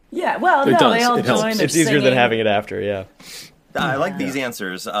bar. Yeah, well, It no, does. they all It helps. join. It's easier than having it after, yeah. I like these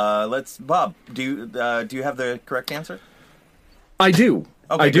answers. Bob, do you have the correct answer? I do.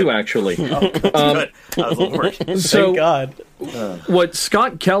 Okay, I do, good. actually. Good. I was a little worried. So, Thank God. what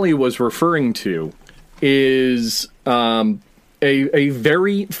Scott Kelly was referring to is a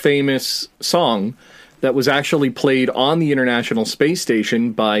very famous song that was actually played on the International Space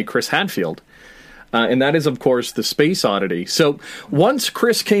Station by Chris Hadfield. And that is, of course, the Space Oddity. So once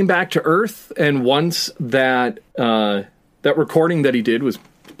Chris came back to Earth, and once that recording that he did was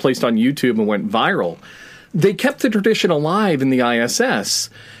placed on YouTube and went viral, they kept the tradition alive in the ISS.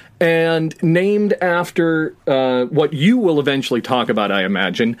 And named after what you will eventually talk about, I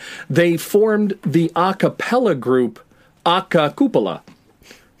imagine, they formed the a cappella group Aka Cupola.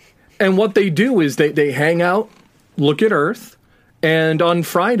 And what they do is they hang out, look at Earth, and on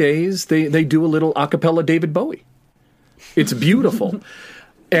Fridays, they do a little a cappella David Bowie. It's beautiful.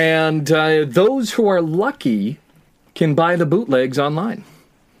 And those who are lucky can buy the bootlegs online.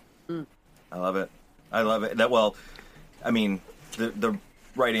 I love it. I love it. The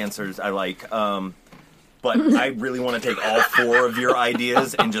right answers I like. But I really want to take all four of your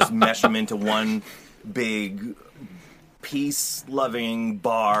ideas and just mesh them into one big peace-loving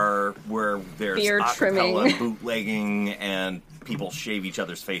bar where there's Beard acapella trimming. bootlegging and people shave each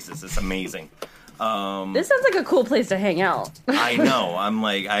other's faces. It's amazing. This sounds like a cool place to hang out. I know.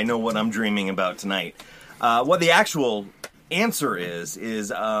 I know what I'm dreaming about tonight. What the actual answer is it's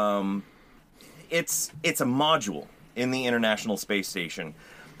a module in the International Space Station,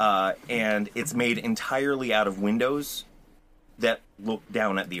 and it's made entirely out of windows that look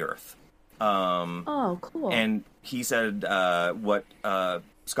down at the Earth. Oh, cool. And he said what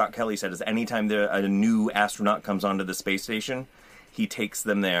Scott Kelly said is anytime a new astronaut comes onto the space station, he takes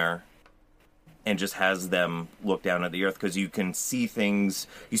them there and just has them look down at the Earth, because you can see things.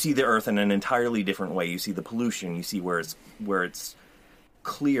 You see the Earth in an entirely different way. You see the pollution. You see where it's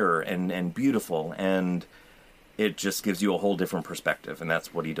clear and beautiful, and it just gives you a whole different perspective. And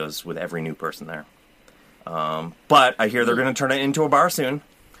that's what he does with every new person there. But I hear they're going to turn it into a bar soon.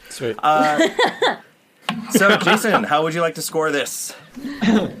 Sweet. So, Jason, how would you like to score this?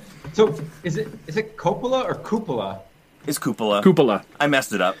 So is it Coppola or Cupola? It's Cupola. Cupola. I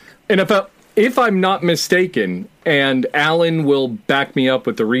messed it up. And if I'm not mistaken, and Alan will back me up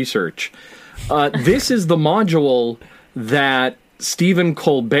with the research, this is the module that Stephen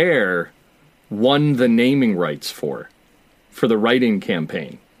Colbert won the naming rights for the writing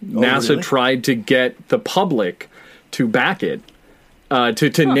campaign. NASA really? tried to get the public to back it,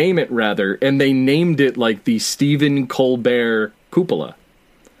 to name it rather, and they named it like the Stephen Colbert Cupola.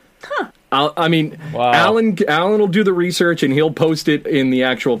 Huh. I mean, Wow. Alan will do the research and he'll post it in the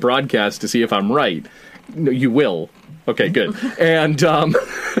actual broadcast to see if I'm right. No, you will. Okay, good. And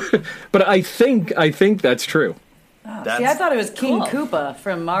but I think that's true. See, I thought it was King Cool. Koopa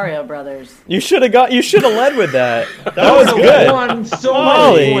from Mario Brothers. You should have led with that. That was good. Won so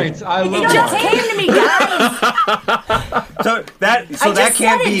Molly. many points. I love It just it. came to me, guys. So I that just can't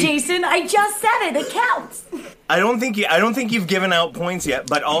said it, be. Jason. I just said it. It counts. I don't think you've given out points yet.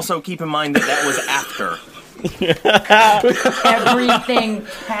 But also keep in mind that was after. Everything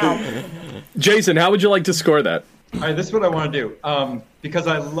counts. Jason, how would you like to score that? All right, this is what I want to do. Because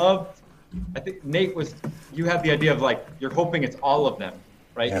I think Nate you had the idea of like, you're hoping it's all of them,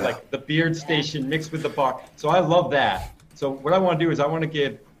 right? Yeah. Like the beard station mixed with the bar. So I love that. So what I want to do is I want to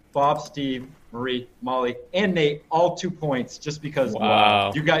give Bob, Steve, Marie, Molly, and Nate all 2 points just because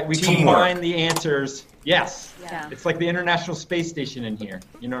Wow. we Teamwork. combine the answers. Yes. Yeah. It's like the International Space Station in here.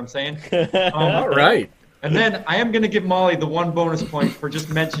 You know what I'm saying? All right. And then I am going to give Molly the 1 bonus point for just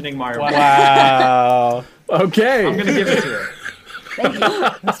mentioning Mario. Brothers. Wow. Okay. I'm going to give it to her.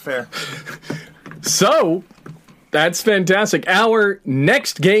 That's fair. So, that's fantastic. Our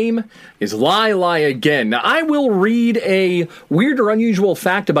next game is Lie, Lie Again. Now, I will read a weird or unusual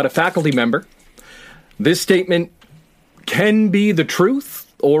fact about a faculty member. This statement can be the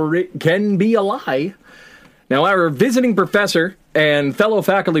truth, or it can be a lie. Now, our visiting professor and fellow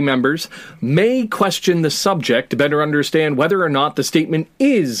faculty members may question the subject to better understand whether or not the statement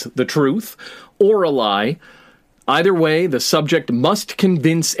is the truth or a lie. Either way, the subject must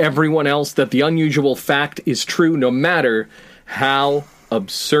convince everyone else that the unusual fact is true, no matter how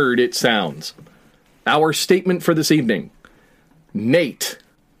absurd it sounds. Our statement for this evening. Nate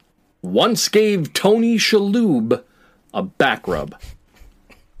once gave Tony Shalhoub a back rub.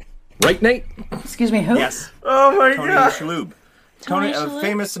 Right, Nate? Excuse me, who? Yes. Oh my Tony god. Shalhoub. Tony A Shalhoub?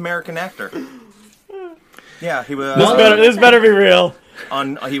 famous American actor. Yeah, he was This better be real.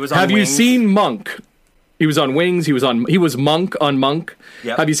 He was on Have you Wings. seen Monk? He was on Wings. He was Monk on Monk.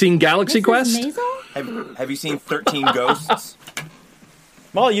 Yep. Have you seen Galaxy This Quest? is Maisel? Have you seen 13 Ghosts?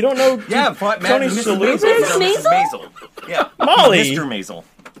 Molly, you don't know Yeah, Tony Mr. Shalhoub? Maisel. Mrs. Maisel. Yeah. Molly. Mr. Maisel.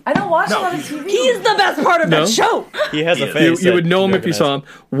 I don't watch a No, lot of TV. He's the best part of No. that show. He has a You- face. You would that know him if you recognize. saw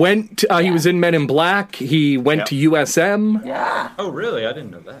him. He was in Men in Black. He went Yep. to USM. Yeah. Oh, really? I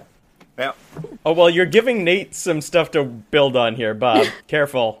didn't know that. Yeah. Oh, well, you're giving Nate some stuff to build on here, Bob.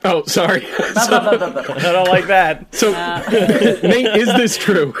 Careful. Oh, sorry. I don't like that. So, Nate, is this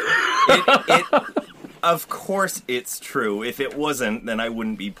true? Of course it's true. If it wasn't, then I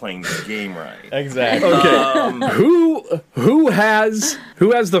wouldn't be playing the game right. Exactly. Okay. Who has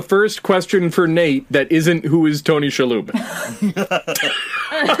the first question for Nate that isn't who is Tony Shalhoub?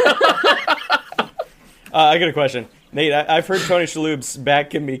 I got a question. Nate, I've heard Tony Shalhoub's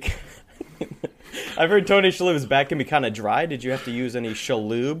back can be... I've heard Tony Shalhoub's back can be kind of dry. Did you have to use any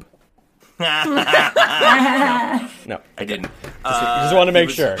Shalhoub? No. I didn't. Just want to make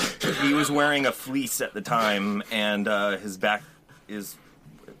sure. He was wearing a fleece at the time, and his back is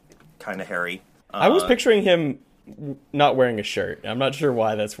kind of hairy. I was picturing him not wearing a shirt. I'm not sure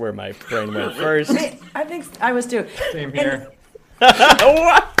why that's where my brain went first. I think I was too. Same here.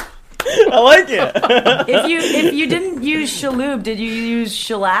 What? I like it. If you didn't use Shalhoub, did you use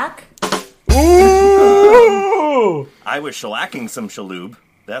shellac? Ooh! I was shellacking some Shalhoub.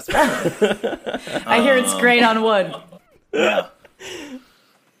 That's for sure. I hear it's great on wood. Yeah.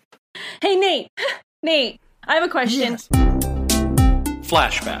 Hey, Nate. Nate, I have a question.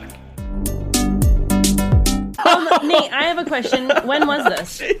 Flashback. Nate, I have a question. When was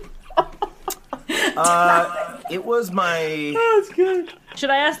this? It was my That's good. Should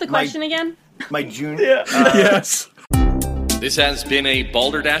I ask the question again? junior. Yeah. Yes. This has been a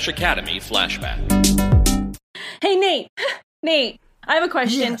Balderdash Academy flashback. Hey, Nate. Nate, I have a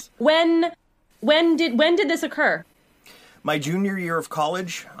question. Yes. When did this occur? My junior year of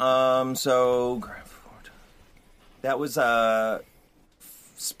college. So that was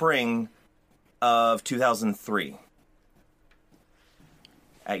spring of 2003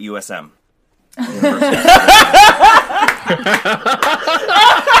 at USM.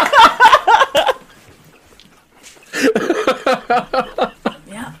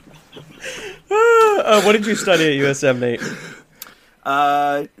 Yeah. What did you study at USM, Nate?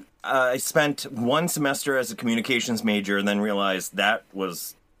 I spent one semester as a communications major and then realized that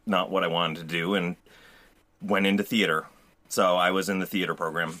was not what I wanted to do and went into theater. So I was in the theater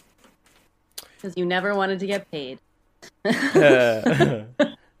program. Because you never wanted to get paid. I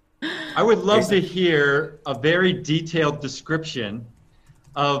would love to hear a very detailed description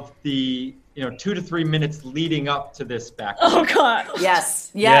of the 2 to 3 minutes leading up to this back. Oh God.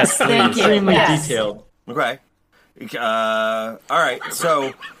 Yes. Yes, Thank you. Extremely Yes. detailed. Okay. All right.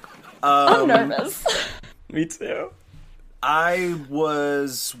 So I'm nervous. Me too. I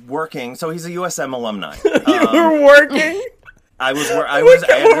was working. So he's a USM alumni. You were working. I was. I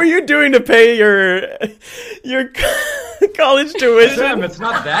What were you doing to pay your college tuition? Sam, it's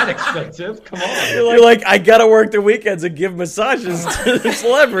not that expensive. Come on. You're like, I gotta work the weekends and give massages to the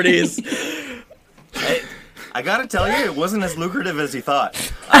celebrities. I gotta tell you, it wasn't as lucrative as you thought.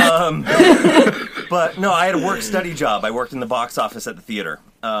 But no, I had a work-study job. I worked in the box office at the theater,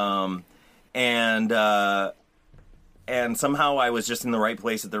 and somehow I was just in the right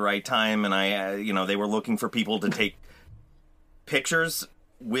place at the right time. And they were looking for people to take pictures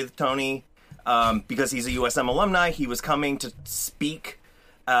with Tony because he's a USM alumni. He was coming to speak.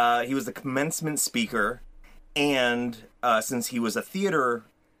 He was the commencement speaker, and since he was a theater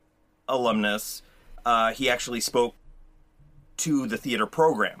alumnus, he actually spoke to the theater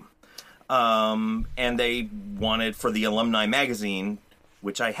program. And they wanted for the alumni magazine,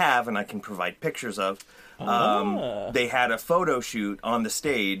 which I have and I can provide pictures of. They had a photo shoot on the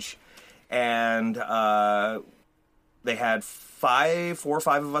stage, and they had 4 or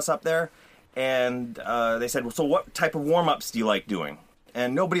 5 of us up there, and they said, well, so what type of warm-ups do you like doing?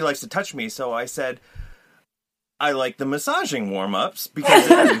 And nobody likes to touch me, so I said, I like the massaging warm-ups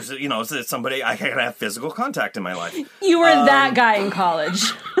because it's somebody I can have physical contact in my life. You were that guy in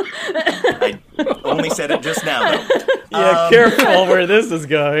college. I only said it just now, though. Yeah, careful where this is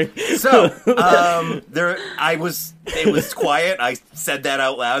going. So it was quiet. I said that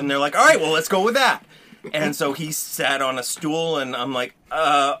out loud, and they're like, all right, well, let's go with that. And so he sat on a stool, and I'm like,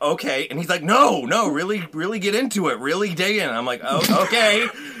 okay. And he's like, no, really, really get into it. Really dig in. I'm like, oh, okay.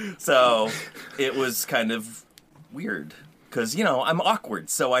 So it was kind of weird because, I'm awkward,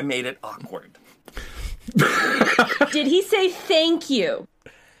 so I made it awkward. Did he say thank you?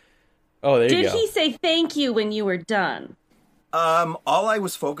 Oh, there you Did go. he say thank you when you were done? All I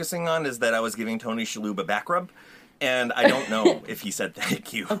was focusing on is that I was giving Tony Shalhoub a back rub, and I don't know if he said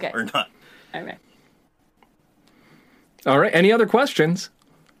thank you or not. All right. All right. Any other questions?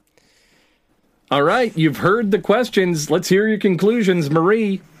 All right. You've heard the questions. Let's hear your conclusions.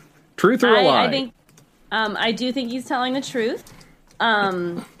 Marie, truth or a lie? I think I do think he's telling the truth.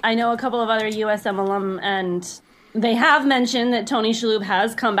 I know a couple of other USM alum, and they have mentioned that Tony Shalhoub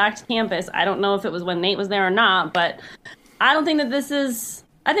has come back to campus. I don't know if it was when Nate was there or not, but I don't think that this is...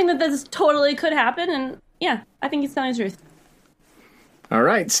 I think that this totally could happen, and yeah, I think he's telling the truth. All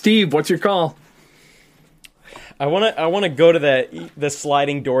right. Steve, what's your call? I want to go to the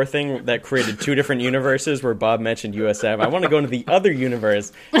sliding door thing that created 2 different universes where Bob mentioned USM. I want to go into the other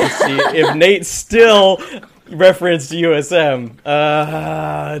universe and see if Nate still referenced USM.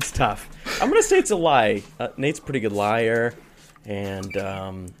 It's tough. I'm going to say it's a lie. Nate's a pretty good liar. And,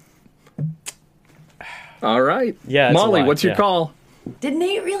 all right. Yeah, it's Molly, a lie. what's your call? Did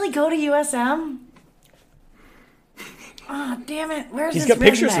Nate really go to USM? Oh, damn it. Where's He's his got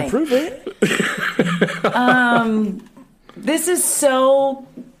pictures to resume? prove it. This is so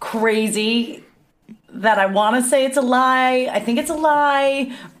crazy that I want to say it's a lie. I think it's a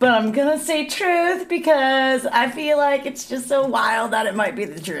lie, but I'm going to say truth because I feel like it's just so wild that it might be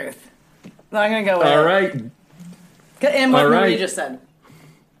the truth. So I'm going to go with All it. right. And what All Marie right. just said.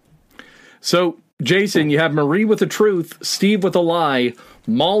 So, Jason, you have Marie with the truth, Steve with a lie,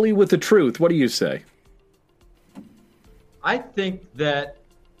 Molly with the truth. What do you say? I think that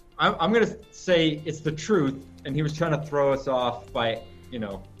I'm going to say it's the truth, and he was trying to throw us off by,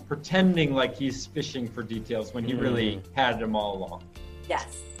 pretending like he's fishing for details when he really had them all along. Yes.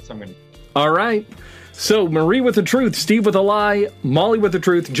 So I'm going to... All right. So, Marie with the truth, Steve with a lie, Molly with the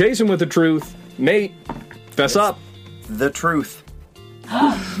truth, Jason with the truth. Nate, fess up. The truth.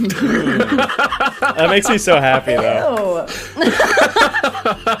 That makes me so happy, though. Ew.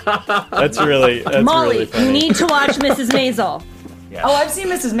 That's really Molly, funny. you need to watch Mrs. Maisel. Yeah. Oh, I've seen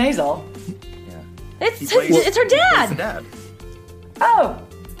Mrs. Maisel. It's He plays- it's her he plays the dad. dad. Oh,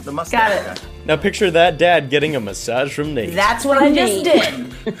 The mustache got it. guy. Now picture that dad getting a massage from Nate. That's what I just Nate.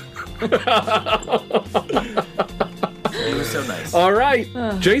 did. He was so nice. All right.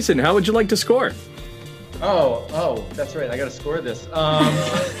 Jason, how would you like to score? Oh, that's right. I got to score this. I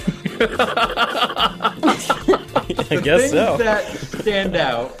guess things so. that stand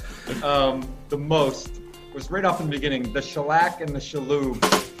out the most was right off in the beginning, the shellac and the shalloob.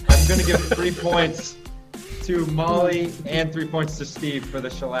 I'm going to give 3 points to Molly and 3 points to Steve for the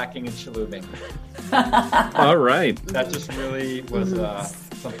shellacking and shalloobing. All right. That just really was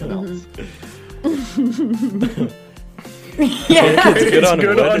something else. Yeah. Good on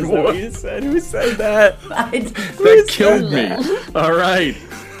good wood. on Is that what wood. you said? Who said that? That killed me. All right.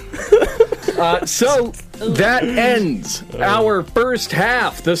 So that ends our first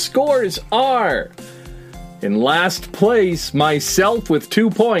half. The scores are: in last place, myself with 2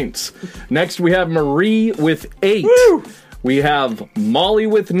 points. Next, we have Marie with 8. Woo! We have Molly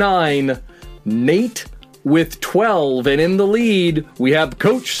with 9. Nate with 12. And in the lead, we have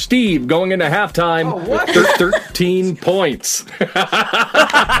Coach Steve going into halftime with 13 points. You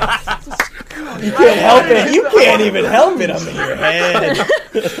can't help it. You can't even help it under your head.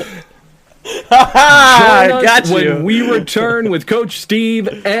 Join I got us you. when we return with Coach Steve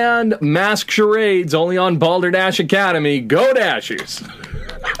and Mask Charades only on Balderdash Academy. Go Dashers!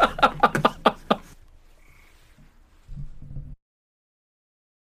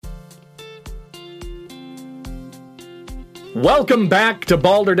 Welcome back to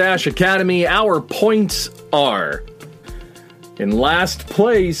Balderdash Academy. Our points are: in last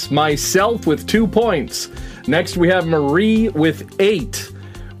place, myself with 2 points. Next, we have Marie with 8.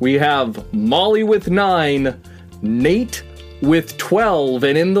 We have Molly with 9. Nate with 12.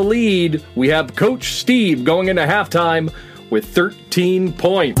 And in the lead, we have Coach Steve going into halftime with 13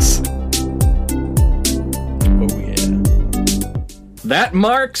 points. Oh, yeah. That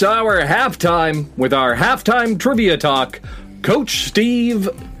marks our halftime with our halftime trivia talk. Coach Steve,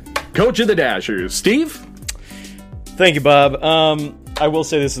 Coach of the Dashers. Steve? Thank you, Bob. I will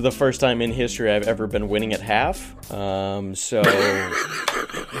say this is the first time in history I've ever been winning at half. So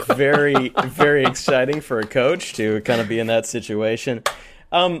very, very exciting for a coach to kind of be in that situation.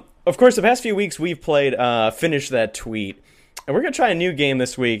 Of course, the past few weeks we've played Finish That Tweet. And we're going to try a new game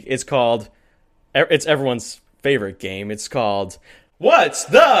this week. It's everyone's favorite game. It's called What's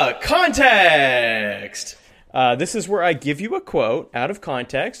the Context? This is where I give you a quote out of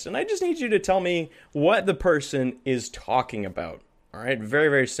context, and I just need you to tell me what the person is talking about. All right, very,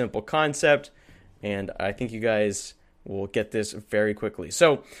 very simple concept, and I think you guys will get this very quickly.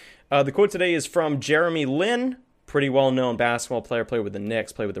 So, the quote today is from Jeremy Lin, pretty well-known basketball player, played with the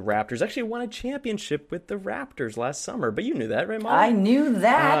Knicks, played with the Raptors, actually won a championship with the Raptors last summer, but you knew that, right, Molly? I knew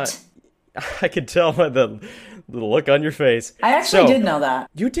that. I could tell by the look on your face. I actually did know that.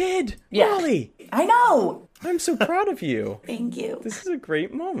 You did? Yeah. Molly! I know. I'm so proud of you. Thank you. This is a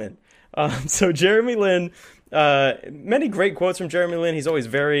great moment. So Jeremy Lin, many great quotes from Jeremy Lin. He's always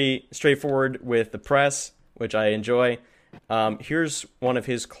very straightforward with the press, which I enjoy. Here's one of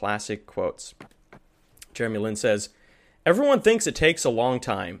his classic quotes. Jeremy Lin says, "Everyone thinks it takes a long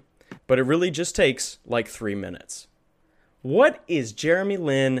time, but it really just takes like 3 minutes." What is Jeremy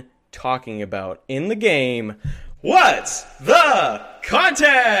Lin talking about in the game? What's the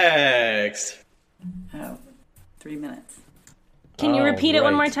context? Oh, 3 minutes. Can you repeat it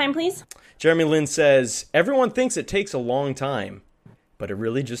one more right. time, please? Jeremy Lin says, "Everyone thinks it takes a long time, but it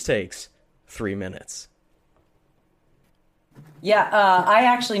really just takes 3 minutes." Yeah, I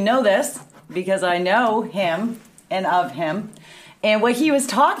actually know this because I know him and of him. And what he was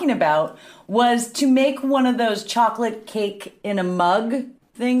talking about was to make one of those chocolate cake in a mug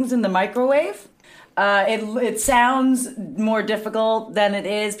things in the microwave. It sounds more difficult than it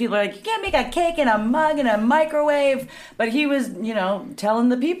is. People are like, you can't make a cake in a mug in a microwave. But he was, telling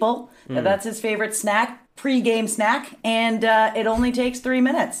the people that that's his favorite snack, pre-game snack, and it only takes 3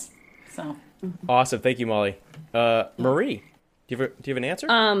 minutes. So Awesome. Thank you, Molly. Marie, do you have an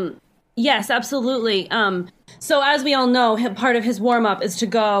answer? Yes, absolutely. So as we all know, part of his warm-up is to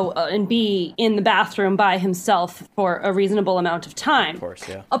go and be in the bathroom by himself for a reasonable amount of time. Of course,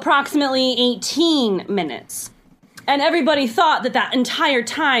 yeah. Approximately 18 minutes. And everybody thought that entire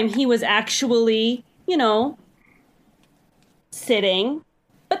time he was actually, sitting.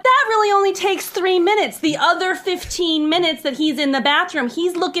 But that really only takes 3 minutes. The other 15 minutes that he's in the bathroom,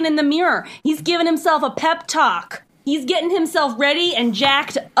 he's looking in the mirror. He's giving himself a pep talk. He's getting himself ready and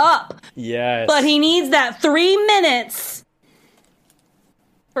jacked up. Yes. But he needs that 3 minutes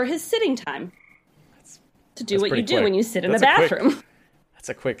for his sitting time to do That's what you pretty do quick. when you sit in the That's a quick- bathroom. That's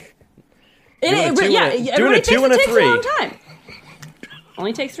a quick. It a two yeah, and a- it doing really a two and a takes three. a long time.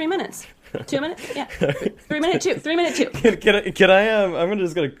 Only takes 3 minutes. 2 minutes? Yeah. 3 minute 2. 3 minute 2. Can I? I'm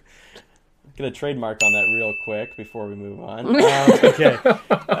just gonna get a trademark on that real quick before we move on. Okay.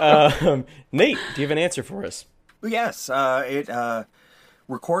 Nate, do you have an answer for us? Yes,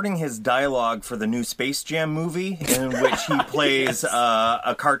 recording his dialogue for the new Space Jam movie, in which he plays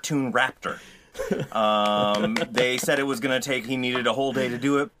a cartoon raptor. They said it was going to take, he needed a whole day to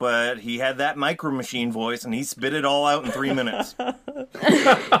do it, but he had that Micro Machine voice, and he spit it all out in 3 minutes.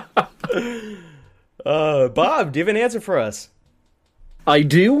 Bob, do you have an answer for us? I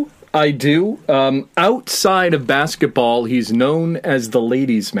do. I do. Outside of basketball, he's known as the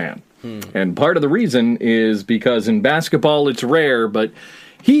ladies' man. And part of the reason is because in basketball it's rare, but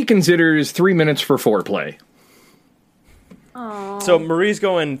he considers 3 minutes for foreplay. So Marie's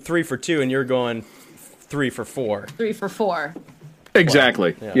going 3 for 2, and you're going 3 for 4. 3 for 4.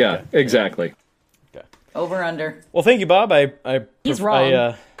 Exactly. Yeah, okay. exactly. Okay. Over under. Well, thank you, Bob. He's wrong.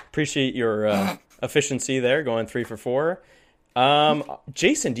 I appreciate your efficiency there, going 3 for 4.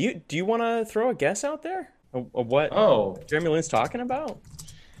 Jason, do you want to throw a guess out there of what Jeremy Lin's talking about?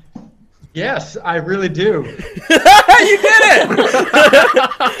 Yes, I really do. You did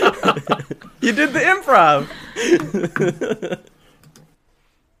it! You did the improv.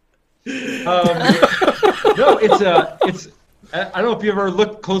 No, it's I don't know if you ever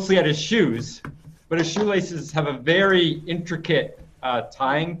looked closely at his shoes, but his shoelaces have a very intricate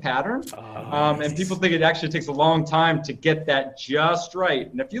tying pattern. And people think it actually takes a long time to get that just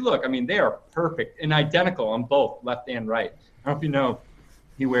right. And if you look, I mean, they are perfect and identical on both left and right. I don't know if you know,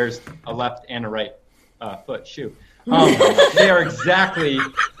 he wears a left and a right foot shoe. They are exactly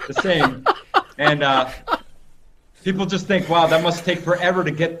the same. And people just think, wow, that must take forever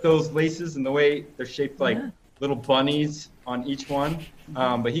to get those laces, and the way they're shaped like little bunnies on each one.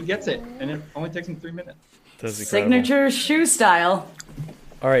 But he gets it, and it only takes him 3 minutes. That's incredible. Signature shoe style.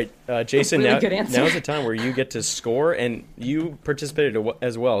 All right, Jason, Really good answer. now's the time where you get to score, and you participated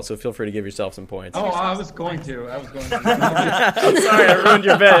as well, so feel free to give yourself some points. Oh, I was going to. I'm sorry, I ruined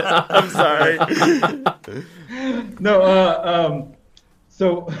your bet. I'm sorry. No,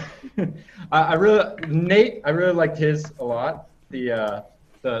 so I really liked his a lot. The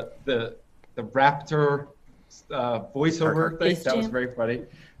Raptor voiceover thing, that was very funny.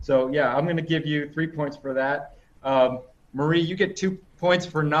 So yeah, I'm gonna give you 3 points for that. Marie, you get 2 points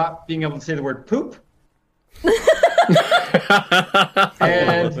for not being able to say the word poop.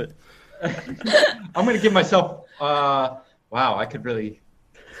 And I'm gonna give myself. Wow, I could really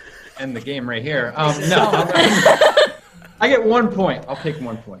end the game right here. I get 1 point. I'll take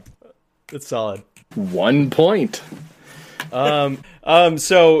 1 point. That's solid. 1 point.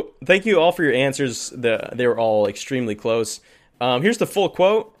 So thank you all for your answers. They were all extremely close. Here's the full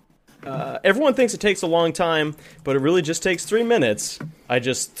quote. Everyone thinks it takes a long time, but it really just takes 3 minutes. I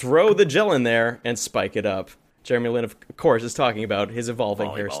just throw the gel in there and spike it up. Jeremy Lin, of course, is talking about his evolving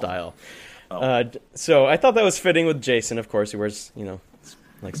hairstyle. So I thought that was fitting with Jason. Of course, he wears,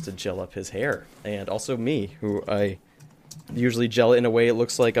 likes to gel up his hair. And also me, who I usually gel it in a way it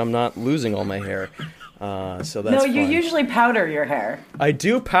looks like I'm not losing all my hair. So that's You fun. usually powder your hair. I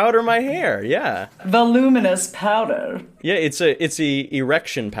do powder my hair, yeah. Voluminous powder. Yeah, it's a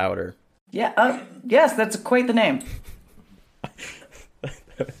erection powder. Yeah, yes, that's quite the name.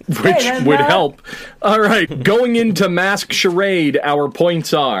 Which would help. All right, going into Mask Charade, our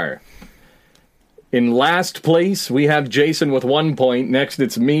points are: in last place, we have Jason with 1 point. Next,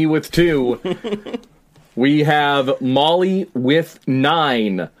 it's me with 2. We have Molly with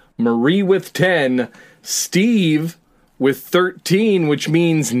 9, Marie with 10, Steve with 13, which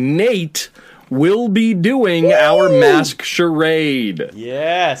means Nate will be doing our Mask Charade.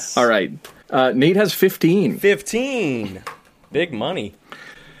 Yes. All right, Nate has 15. 15. Big money.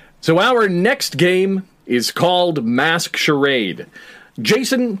 So our next game is called Mask Charade.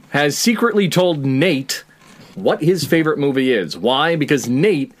 Jason has secretly told Nate what his favorite movie is. Why? Because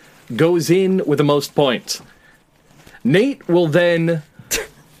Nate goes in with the most points. Nate will then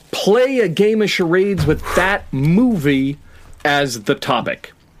play a game of charades with that movie as the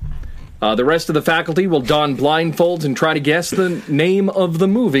topic. The rest of the faculty will don blindfolds and try to guess the name of the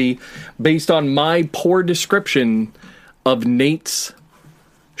movie based on my poor description of Nate's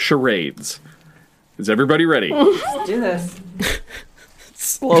charades. Is everybody ready? Let's do this.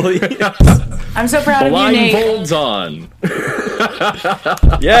 Slowly. I'm so proud of you, Nate. Blindfolds on.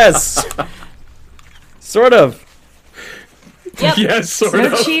 Yes. Sort of. Yep. Yes, sort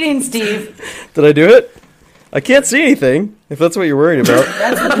No of. cheating, Steve. Did I do it? I can't see anything, if that's what you're worried about.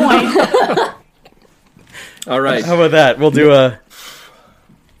 That's the point. All right. How about that? We'll do a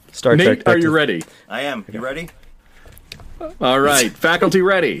Star Trek. Nate, are you ready? I am. You ready? All right. Faculty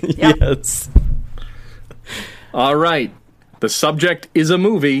ready? Yes. All right. The subject is a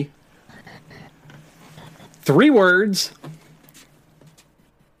movie. 3 words.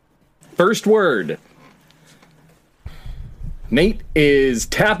 First word. Nate is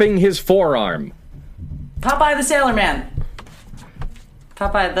tapping his forearm. Popeye the Sailor Man.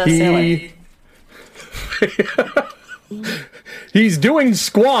 Popeye the Sailor. He's doing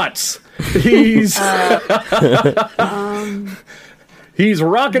squats. He's he's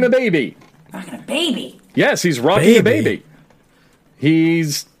rocking a baby. Rocking a baby. Yes, he's rocking a baby.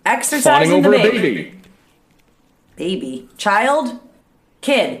 He's Fawning Exercising the over a baby. baby. Baby. Child.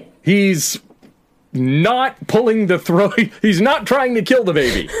 Kid. He's not pulling the throat. He's not trying to kill the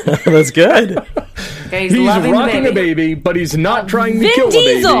baby. That's good. Okay, he's He's loving rocking the a baby, but he's not trying to Vin kill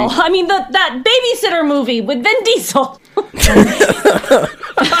Diesel. the baby. I mean, that babysitter movie with Vin Diesel.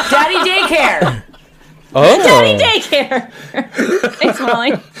 Daddy daycare. Oh. Daddy daycare. Thanks,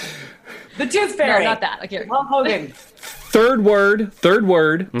 Molly. The Tooth No, Fairy. not that. Okay. Hulk Hogan. Third word.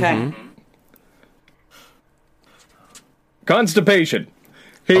 Okay. Constipation.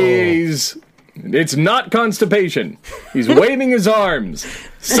 It's not constipation. He's waving his arms.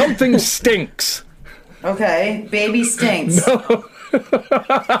 Something stinks. Okay. Baby stinks. Hang on,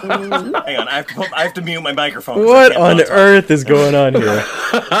 I have to mute my microphone. 'cause I What can't on not talk. earth is going on here?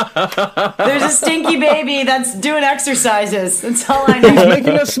 There's a stinky baby that's doing exercises. That's all I He's know.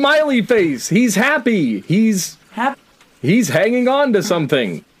 making a smiley face. He's happy. He's hanging on to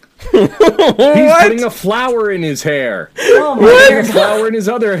something. He's putting a flower in his hair. Oh my A flower in his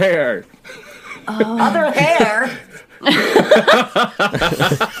other hair. Other hair.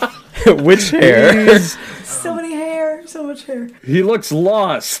 Which hair? He's- So many hair. So much hair. he looks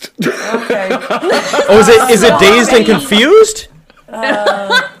lost. Okay. Oh, is it dazed and confused?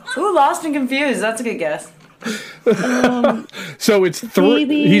 Ooh, lost and confused. That's a good guess. So it's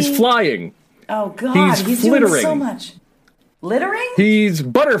Baby. he's flying. Oh God, He's doing flittering. so much. Littering? He's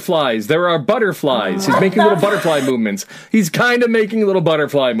butterflies. There are butterflies. He's making little butterfly movements. He's kind of making little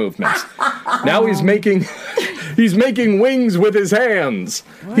butterfly movements. Now he's making wings with his hands.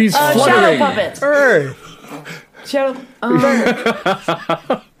 He's Shadow fluttering. puppet. Bird. Shadow.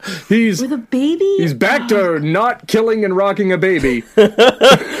 He's With a baby? he's back to not killing and rocking a baby. So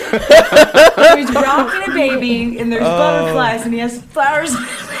he's rocking a baby, and there's butterflies, and he has flowers.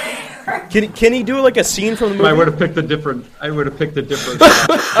 Can he do like a scene from the movie? I would have picked a different. Okay.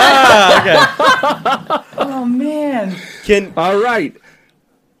 Oh man. All right.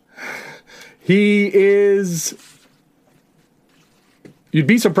 He is. You'd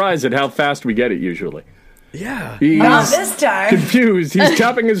be surprised at how fast we get it usually. Yeah. Not He's this time. confused. He's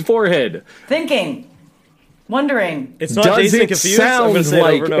tapping his forehead. Thinking. Wondering. It's not Does dazed and it confused. I'm gonna sound say it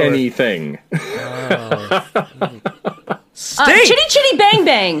like over and over. anything? Stink. Chitty Chitty Bang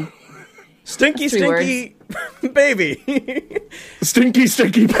Bang. Stinky, That's 3 stinky baby. Stinky,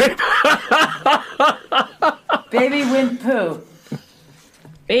 stinky baby. Baby went poo.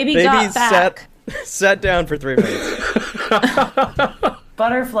 Baby Baby got back. sat down for 3 minutes.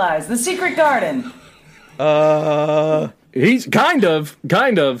 Butterflies. The Secret Garden. He's kind of.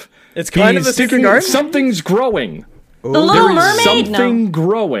 It's kind of He's a secret sticking- garden? Something's growing. The Little There is Mermaid? something No.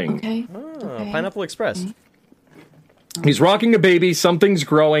 growing. Okay. Pineapple Express. He's rocking a baby. Something's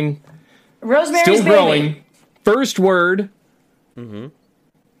growing. Rosemary's Still Baby. growing. First word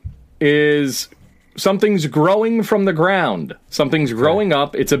is something's growing from the ground. Something's growing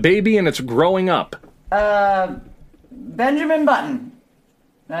up. It's a baby and it's growing up. Benjamin Button.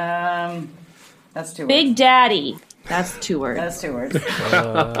 That's 2 words. Big Daddy. That's 2 words. That's 2 words.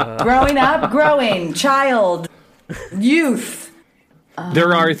 Growing up, growing, child, youth.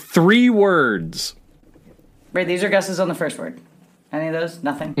 There are 3 words. Wait, these are guesses on the first word. Any of those?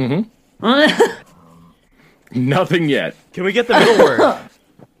 Nothing. Nothing yet. Can we get the middle word?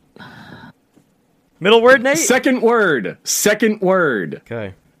 Middle word, Nate? Second word.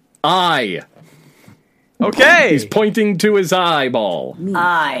 Okay. Eye. Okay. He's pointing to his eyeball.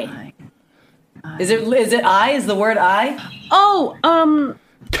 I. Is it I? Is the word I? Oh,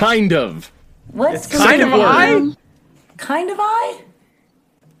 Kind of. What's kind of I? Kind of I?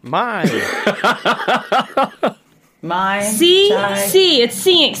 My. My. see? Chai. See. It's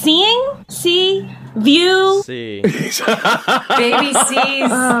seeing. Seeing? See? View? See. Baby sees.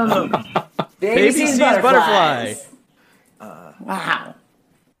 Baby sees butterfly. Wow.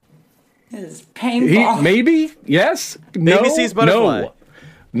 This is painful. Maybe? Yes? No? Baby sees butterfly.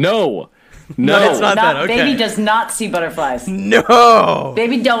 No. No, it's not that. Okay. Baby does not see butterflies. No.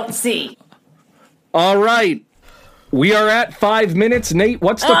 Baby don't see. All right. We are at 5 minutes. Nate,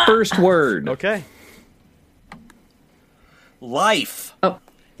 what's the first word? Okay. Life.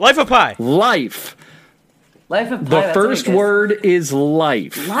 Life of Pi. Life. Life of Pi. The that's first what it is. word is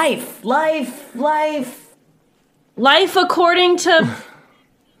life. Life. Life according to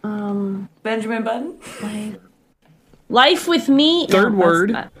Benjamin Button. Life with me. Third No, that's word.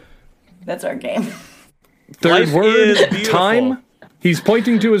 not- That's our game. Third Life word, is beautiful. time. He's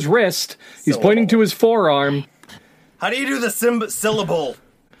pointing to his wrist. He's pointing to his forearm. How do you do the syllable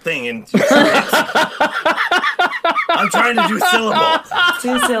thing in I'm trying to do syllable.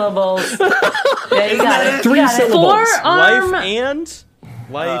 2 syllables. Yeah, you got it. Three You got it. syllables. Forearm. Life and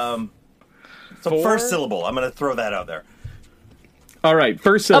Life. So first syllable. I'm going to throw that out there. All right,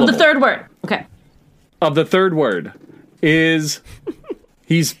 first syllable. Of the third word. Okay. Of the third word is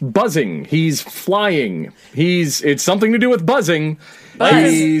he's buzzing. He's flying. It's something to do with buzzing. Buzz.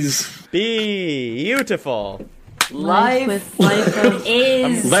 He's Beautiful. Life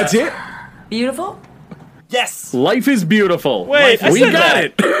is that's it. beautiful. Yes. Life is beautiful. Wait, I we said got that.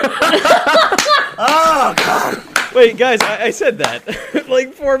 it. Oh, God. Wait, guys, I said that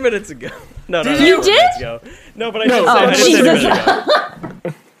like 4 minutes ago. No, You 4 did? minutes ago. No, but I did No. say, I Oh, did say it a Jesus.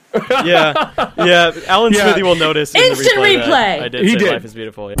 minute ago. Yeah. Alan Yeah. Smithy will notice in Instant the replay. replay. That I did He say did. Life is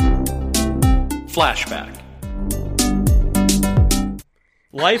beautiful. Yeah. Flashback.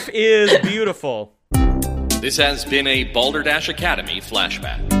 Life is beautiful. This has been a Balderdash Academy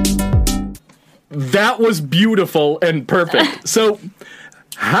flashback. That was beautiful and perfect. So,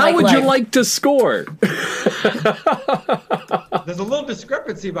 how Like would you life. like to score? There's a little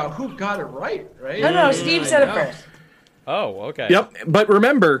discrepancy about who got it right? No, Steve said it first. Oh, okay. Yep. But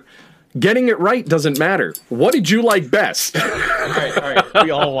remember, getting it right doesn't matter. What did you like best? All right.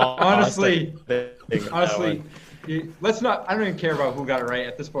 We all lost. Honestly, that Honestly, one. let's not. I don't even care about who got it right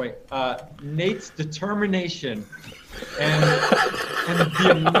at this point. Nate's determination and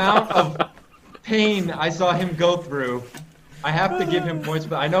the amount of pain I saw him go through. I have to give him points,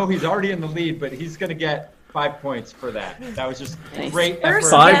 but I know he's already in the lead. But he's going to get 5 points for that. That was just great effort.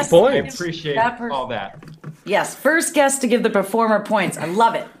 First 5 guess- points. I appreciate That person- all that. Yes, first guest to give the performer points. I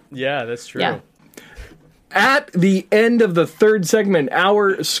love it. Yeah, that's true. Yeah. At the end of the third segment,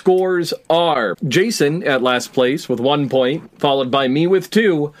 our scores are Jason at last place with 1 point, followed by me with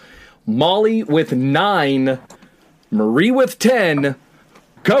 2, Molly with 9, Marie with 10,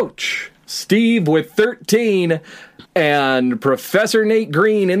 Coach Steve with 13, and Professor Nate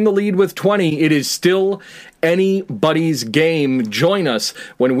Green in the lead with 20. It is still anybody's game. Join us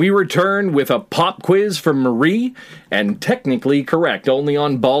when we return with a pop quiz from Marie, and technically correct only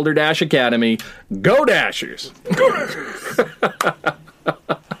on Balderdash Academy. Go Dashers!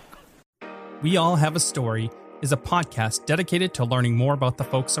 We All Have a Story is a podcast dedicated to learning more about the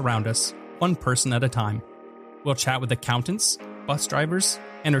folks around us, one person at a time. We'll chat with accountants, bus drivers,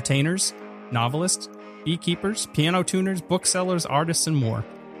 entertainers, novelists, beekeepers, piano tuners, booksellers, artists, and more.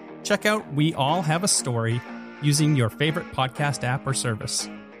 Check out We All Have a Story using your favorite podcast app or service.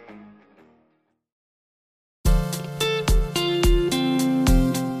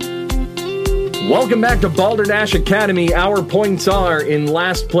 Welcome back to Balderdash Academy. Our points are in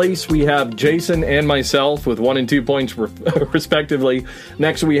last place we have Jason and myself with 1 and 2 points respectively.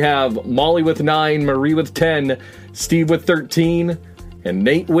 Next we have Molly with 9, Marie with 10, Steve with 13, and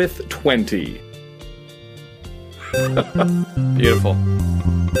Nate with 20. Beautiful.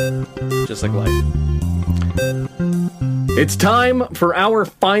 Just like life. It's time for our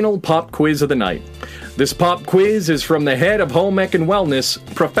final pop quiz of the night. This pop quiz is from the head of Home Ec and Wellness,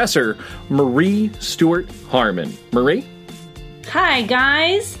 Professor Marie Stewart Harmon. Marie? Hi,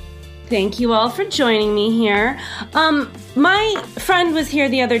 guys. Thank you all for joining me here. My friend was here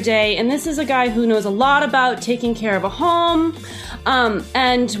the other day, and this is a guy who knows a lot about taking care of a home.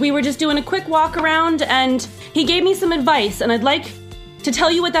 And we were just doing a quick walk around, and he gave me some advice, and I'd like to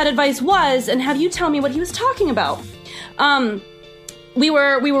tell you what that advice was and have you tell me what he was talking about. We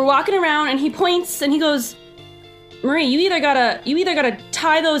were walking around, and he points and he goes, Marie, you either gotta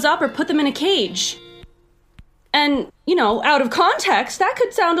tie those up or put them in a cage. And, you know, out of context, that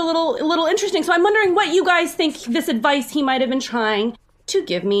could sound a little interesting. So I'm wondering what you guys think this advice he might have been trying to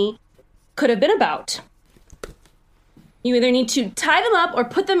give me could have been about. You either need to tie them up or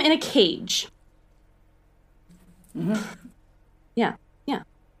put them in a cage. Mm-hmm. Yeah.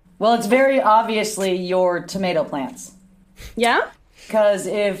 Well, it's very obviously your tomato plants. Yeah? Because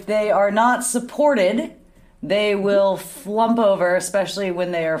if they are not supported, they will flump over, especially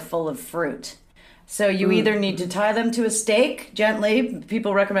when they are full of fruit. So you either need to tie them to a stake gently,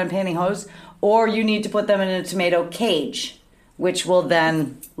 people recommend pantyhose, or you need to put them in a tomato cage, which will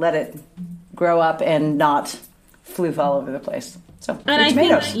then let it grow up and not floof all over the place. So, And I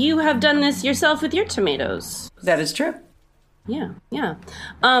tomatoes. think you have done this yourself with your tomatoes. That is true. Yeah.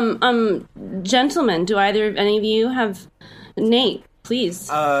 Gentlemen, do any of you have... Nate, please.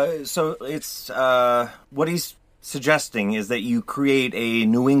 So it's what he's suggesting is that you create a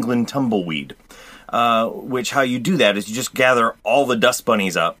New England tumbleweed. Which how you do that is you just gather all the dust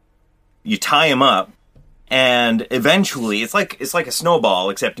bunnies up, you tie them up, and eventually it's like a snowball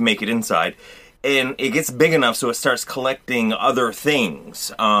except you make it inside, and it gets big enough so it starts collecting other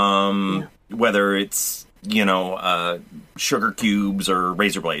things, whether it's sugar cubes or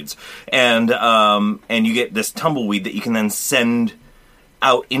razor blades, and you get this tumbleweed that you can then send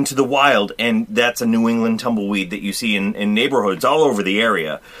out into the wild, and that's a New England tumbleweed that you see in neighborhoods all over the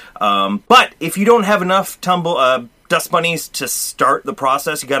area. But if you don't have enough dust bunnies to start the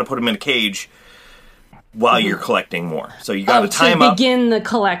process, you got to put them in a cage while you're collecting more. So you got to tie them up. To begin the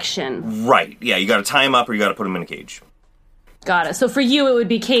collection. Right. Yeah, you got to tie them up or you got to put them in a cage. Got it. So for you, it would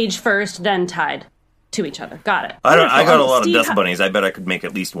be cage first, then tied to each other. Got it. I got a lot of dust bunnies. I bet I could make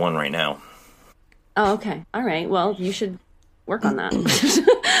at least one right now. Oh, okay. All right. Well, you should work on that.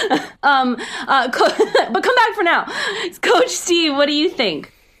 But come back for now. Coach Steve, what do you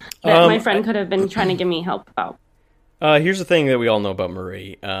think that my friend could have been trying to give me help about? Here's the thing that we all know about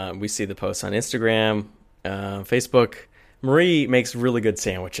Marie. We see the posts on Instagram, Facebook. Marie makes really good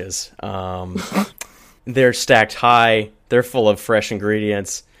sandwiches. They're stacked high. They're full of fresh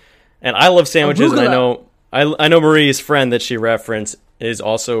ingredients. And I love sandwiches, and I know Marie's friend that she referenced is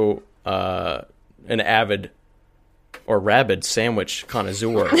also an avid or rabid sandwich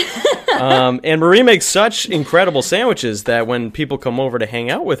connoisseur. And Marie makes such incredible sandwiches that when people come over to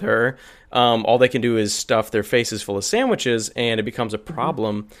hang out with her, all they can do is stuff their faces full of sandwiches, and it becomes a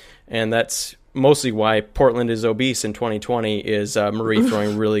problem. And that's mostly why Portland is obese in 2020 is Marie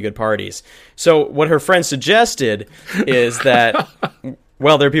throwing really good parties. So what her friend suggested is that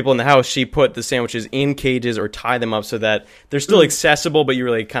while there are people in the house, she put the sandwiches in cages or tie them up so that they're still accessible, but you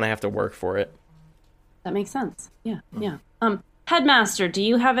really kind of have to work for it. That makes sense. Yeah. Headmaster, do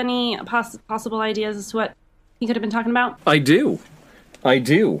you have any possible ideas as to what he could have been talking about? I do.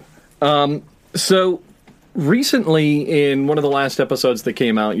 So recently, in one of the last episodes that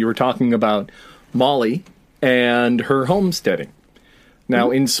came out, you were talking about Molly and her homesteading.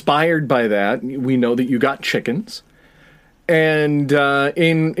 Now, inspired by that, we know that you got chickens. And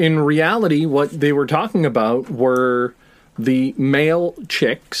in reality, what they were talking about were the male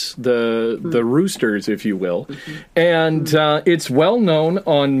chicks, the roosters, if you will. And it's well known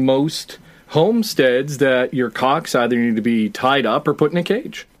on most homesteads that your cocks either need to be tied up or put in a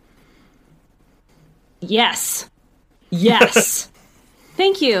cage. Yes.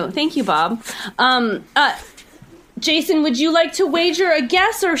 Thank you, Bob. Jason, would you like to wager a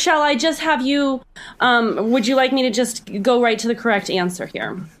guess, or shall I just have you? Would you like me to just go right to the correct answer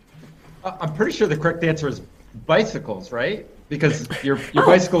here? I'm pretty sure the correct answer is bicycles, right? Because your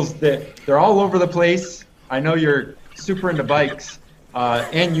bicycles, they're all over the place. I know you're super into bikes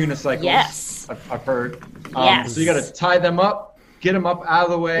and unicycles. Yes. I've heard. Yes. So you got to tie them up, get them up out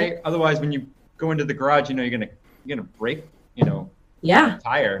of the way. Otherwise, when you go into the garage, you're gonna break, a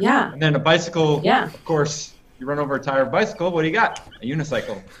tire. Yeah. And then a bicycle, Yeah. of course, you run over a tire of a bicycle. What do you got? A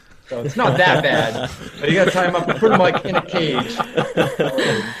unicycle. So it's not that bad, but you got to tie them up and put them like in a cage.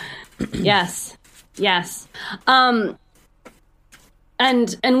 Yes.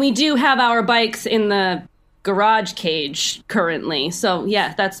 And we do have our bikes in the garage cage currently. So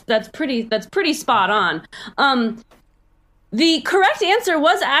yeah, that's pretty spot on. The correct answer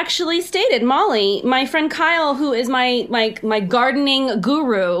was actually stated. Molly, my friend Kyle, who is my gardening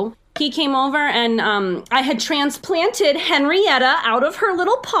guru, he came over and I had transplanted Henrietta out of her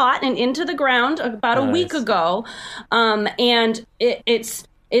little pot and into the ground about a week ago. And it's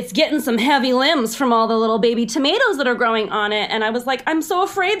getting some heavy limbs from all the little baby tomatoes that are growing on it. And I was like, I'm so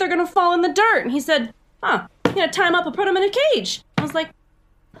afraid they're going to fall in the dirt. And he said, tie them up and put them in a cage. I was like,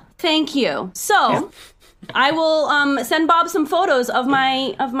 thank you. So I will send Bob some photos of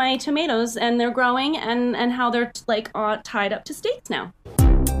my tomatoes, and they're growing and how they're tied up to stakes now.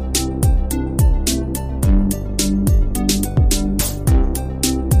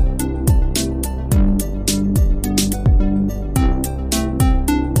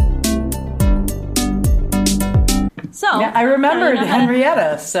 So yeah, I remembered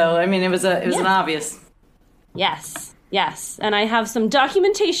Henrietta. So I mean, it was an obvious. Yes, and I have some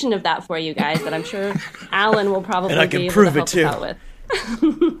documentation of that for you guys that I'm sure Alan will probably and I can be able prove to it help too. us out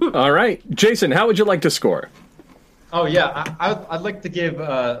with. All right. Jason, how would you like to score? Oh, yeah. I'd like to give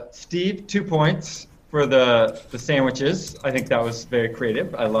Steve 2 points for the sandwiches. I think that was very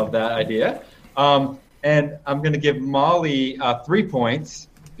creative. I love that idea. And I'm going to give Molly 3 points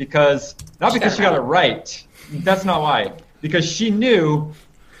because she got it right. That's not why. Because she knew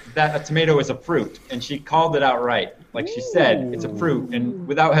that a tomato is a fruit, and she called it out right. Like she said, it's a fruit, and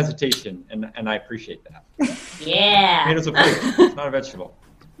without hesitation, and I appreciate that. Yeah. Tomato's a fruit. It's not a vegetable.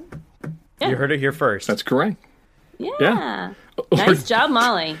 Yeah. You heard it here first. That's correct. Yeah. Nice job,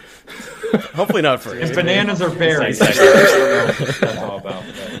 Molly. Hopefully not first. And bananas are berries. That's all about.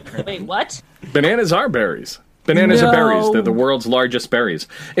 Wait, what? Bananas are berries. Bananas are berries. They're the world's largest berries.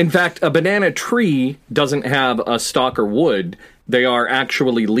 In fact, a banana tree doesn't have a stalk or wood. They are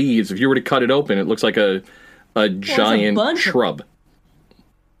actually leaves. If you were to cut it open, it looks like a giant shrub.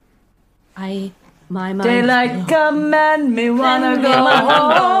 My mind. Daylight come and me wanna go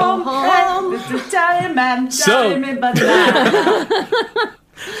home. It's Italian man driving me bananas.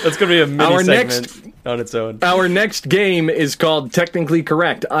 That's going to be a mini segment on its own. Our next game is called Technically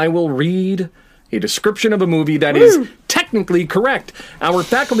Correct. I will read a description of a movie that is technically correct. Our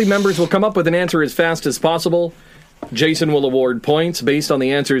faculty members will come up with an answer as fast as possible. Jason will award points based on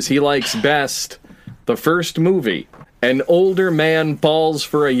the answers he likes best. The first movie. An older man falls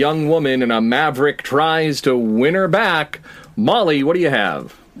for a young woman and a maverick tries to win her back. Molly, what do you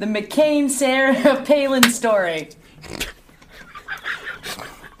have? The McCain Sarah Palin story.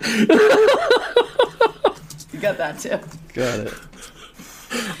 You got that too. Got it.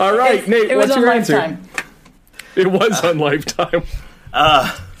 All right, Nate, what's your answer? Lifetime. It was on Lifetime.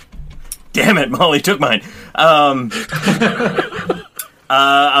 Damn it, Molly took mine. I'm going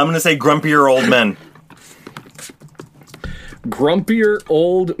to say Grumpier Old Men. Grumpier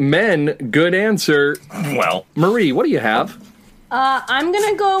Old Men. Good answer. Well, Marie, what do you have? I'm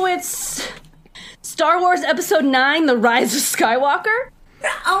gonna go with Star Wars Episode 9, The Rise of Skywalker.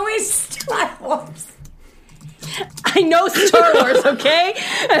 Always Star Wars. I know Star Wars, okay?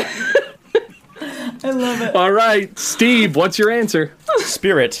 I love it. All right, Steve, what's your answer?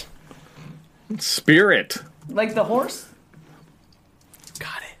 Spirit. Spirit. Like the horse?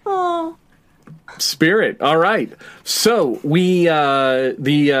 Oh. Spirit. All right. So we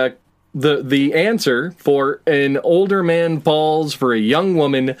the answer for an older man falls for a young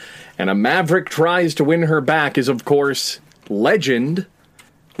woman and a maverick tries to win her back is of course Legend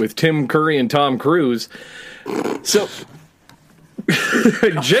with Tim Curry and Tom Cruise. So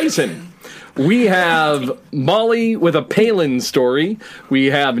Jason, we have Molly with a Palin story. We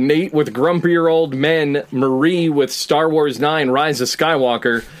have Nate with Grumpier Old Men, Marie with Star Wars 9 Rise of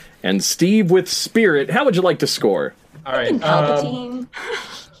Skywalker, and Steve with Spirit. How would you like to score? All right. Palpatine.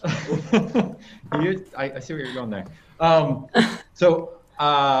 I see where you're going there. So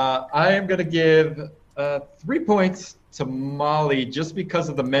I am going to give 3 points to Molly just because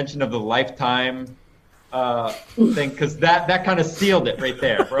of the mention of the Lifetime thing, because that kind of sealed it right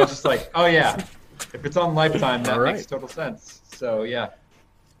there. Where I was just like, oh yeah, if it's on Lifetime, that makes total sense. So yeah.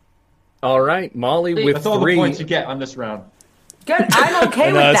 All right, Molly with That's all 3. the points you get on this round. Good. I'm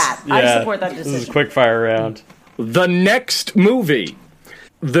okay with that. I support that decision. This is a quick fire round. The next movie.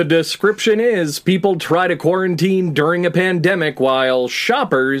 The description is people try to quarantine during a pandemic while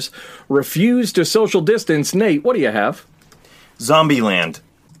shoppers refuse to social distance. Nate, what do you have? Zombieland.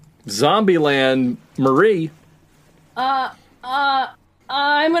 Zombieland. Marie. I'm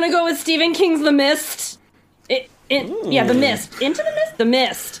gonna go with Stephen King's The Mist. Yeah, The Mist. Into the Mist? The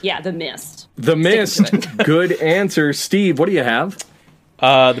Mist. Yeah, The Mist. The Mist. Good answer. Steve, what do you have?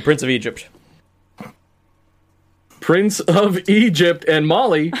 The Prince of Egypt. Prince of Egypt. And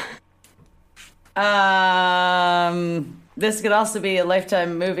Molly. This could also be a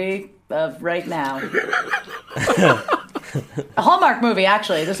Lifetime movie of right now. A Hallmark movie,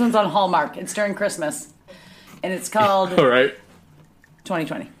 actually. This one's on Hallmark. It's during Christmas. And it's called All right.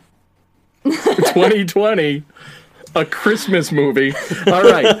 2020. 2020. A Christmas movie. All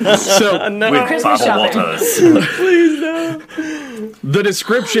right. So With Christmas Baba shopping. Walters. the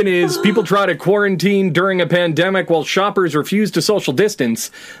description is people try to quarantine during a pandemic while shoppers refuse to social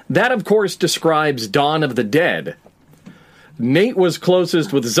distance. That, of course, describes Dawn of the Dead. Nate was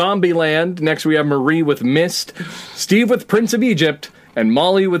closest with Zombieland. Next we have Marie with Mist, Steve with Prince of Egypt, and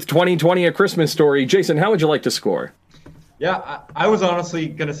Molly with 2020 A Christmas Story. Jason, how would you like to score? Yeah, I was honestly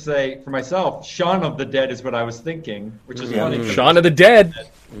going to say, for myself, Shaun of the Dead is what I was thinking, which is funny. Shaun of the Dead.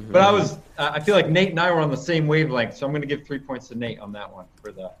 But I feel like Nate and I were on the same wavelength, so I'm going to give 3 points to Nate on that one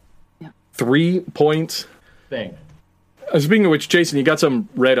for the 3 points. thing. Speaking of which, Jason, you got some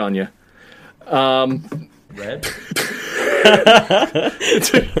red on you. Red?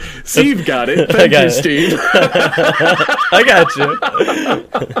 Steve got it. Thank you, it. Steve. I got you.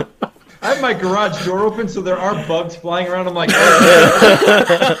 I have my garage door open, so there are bugs flying around. I'm like, Is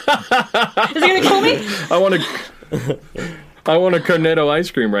he gonna kill me? I want a Cornetto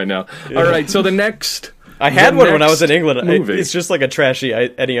ice cream right now. All right, so the next... I had the one when I next was in England. movie. It's just like a trashy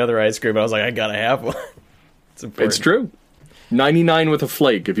any other ice cream. I was like, I gotta have one. It's important. It's true. 99 with a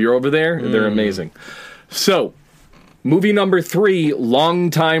flake. If you're over there, they're amazing. So, movie number 3,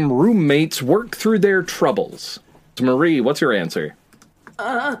 longtime roommates work through their troubles. Marie, what's your answer?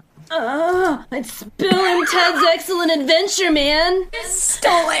 It's Bill and Ted's Excellent Adventure, man.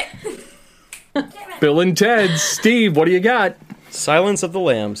 Stole it. Bill and Ted. Steve, what do you got? Silence of the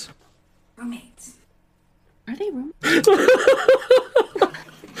Lambs. Roommates. Are they roommates?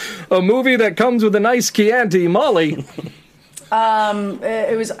 A movie that comes with a nice Chianti. Molly.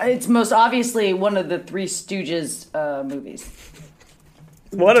 It's most obviously one of the Three Stooges movies.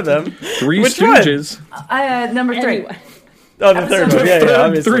 One of them. Three Which one? Stooges. Number 3. Anyway. Oh, the third one. Yeah,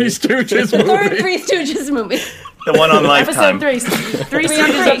 obviously. Three Stooges Third movie. Three Stooges movie. The one on Lifetime. Episode 3. Three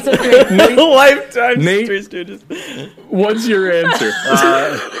Stooges, episode 3. Lifetime Nate. Three Stooges. What's your answer?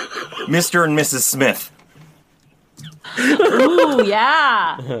 Mr. and Mrs. Smith. Ooh,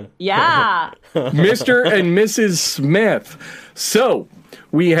 yeah. Yeah. Mr. and Mrs. Smith. So,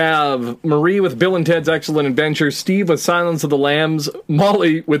 we have Marie with Bill and Ted's Excellent Adventure, Steve with Silence of the Lambs,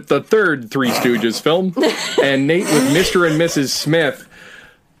 Molly with the third Three Stooges film, and Nate with Mr. and Mrs. Smith.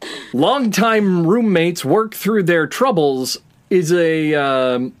 Longtime roommates work through their troubles is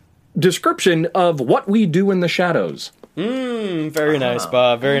a description of what we do in the shadows. Very nice,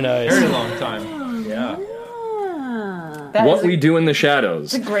 Bob. Very nice. Very long time. Yeah. What we do in the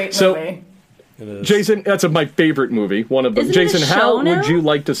shadows. It's a great So, movie. Jason, that's my favorite movie. One of them. Isn't it a Jason, show how now? would you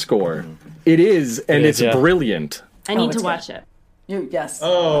like to score? It is, and is, it's yeah. brilliant. I need it's to good. watch it. Yes.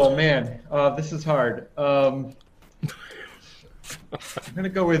 Oh man, this is hard. I'm gonna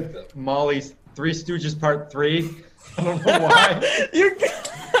go with Molly's Three Stooges Part 3. I don't know why. You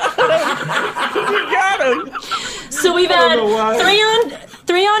got him. So we've don't know why. had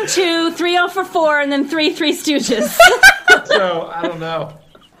 3 on 2, 3 on for 4, and then three Stooges. So I don't know.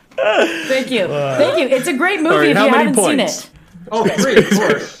 Thank you. Thank you. It's a great movie All right, if how you many haven't seen points? it. Oh, 3, of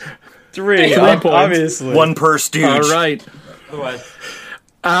course. Three points. obviously. One per Stooge. All right. Otherwise,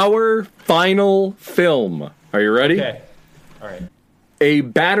 Our final film. Are you ready? okay. All right. A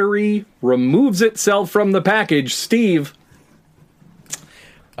battery removes itself from the package. Steve,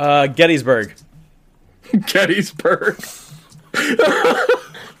 Gettysburg. Gettysburg.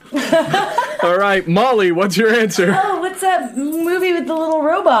 All right, Molly, what's your answer? Oh, what's that movie with the little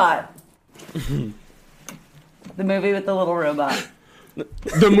robot? The movie with the little robot.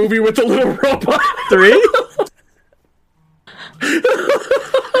 The movie with the little robot. 3?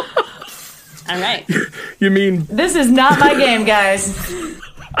 All right. You mean This is not my game, guys.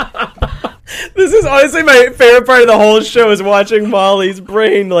 This is honestly my favorite part of the whole show is watching Molly's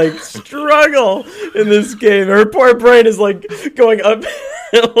brain like struggle in this game. Her poor brain is like going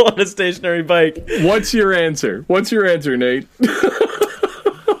uphill on a stationary bike. what's your answer? What's your answer, Nate?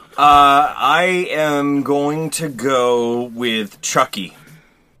 I am going to go with Chucky.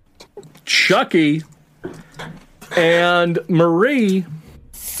 Chucky and Marie.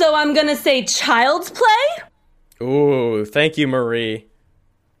 So I'm going to say Child's Play? Ooh, thank you, Marie.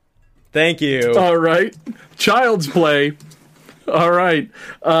 Thank you. All right. Child's Play. All right.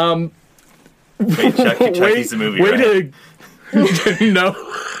 Wait, Chucky's a movie, right? No.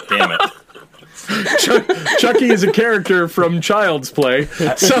 Damn it. Chucky is a character from Child's Play.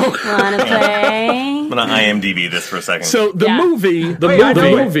 So, Wanna play? I'm going to IMDb this for a second. so the Yeah. movie, Wait, I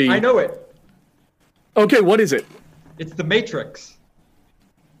know movie. it. I know it. Okay, what is it? It's The Matrix.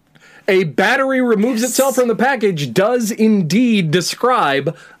 A battery removes itself from the package does indeed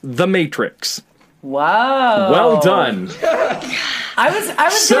describe The Matrix. Wow. Well done. I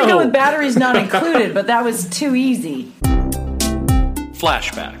was So- gonna go with batteries not included, but that was too easy.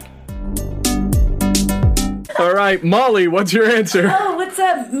 Flashback. All right, Molly, what's your answer? Oh, what's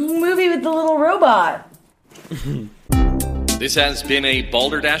that movie with the little robot? This has been a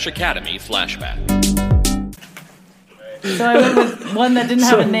Balderdash Academy flashback. So I went with one that didn't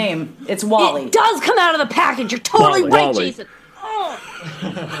have a name. It's Wall-E. It does come out of the package. You're totally Wall-E. right, Wall-E. Jason. Oh.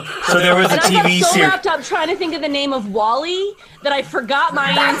 So there was a And I TV got so series. wrapped up trying to think of the name of Wall-E that I forgot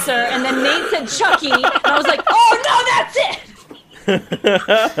my answer, and then Nate said Chucky, and I was like, oh no, that's it!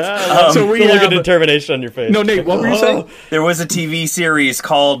 So we The look of have... determination on your face. No, Nate, what were you saying? There was a TV series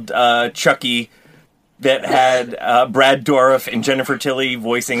called Chucky that had Brad Dourif and Jennifer Tilly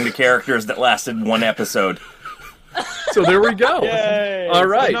voicing the characters that lasted one episode. So there we go. Yay. All It's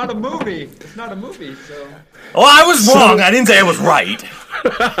right. not a movie. It's not a movie, so... Oh, I was wrong. I didn't say I was right.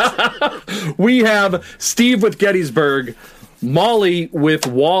 We have Steve with Gettysburg, Molly with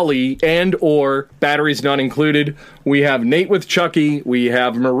Wall-E and or Batteries Not Included. We have Nate with Chucky. We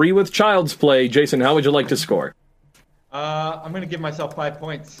have Marie with Child's Play. Jason, how would you like to score? I'm going to give myself 5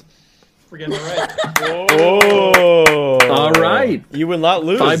 points for getting it right. Oh. All right. You will not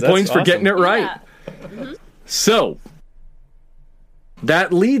lose. 5 That's points for awesome. getting it right. So,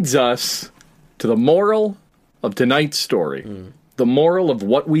 that leads us to the moral of tonight's story. The moral of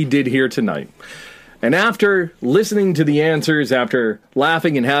what we did here tonight. And after listening to the answers, after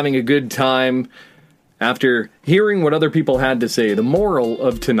laughing and having a good time, after hearing what other people had to say, the moral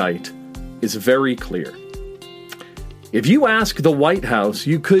of tonight is very clear. If you ask the White House,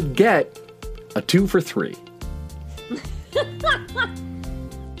 you could get a 2 for $3.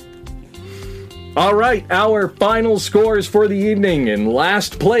 All right, our final scores for the evening. In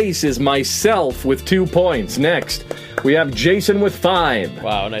last place is myself with 2 points. Next, we have Jason with 5.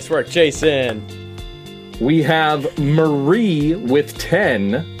 Wow, nice work, Jason. We have Marie with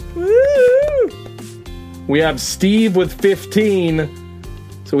 10. Woo! We have Steve with 15.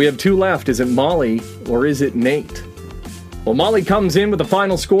 So we have 2 left. Is it Molly or is it Nate? Well, Molly comes in with a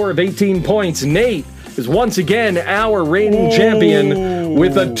final score of 18 points. Nate is once again our reigning champion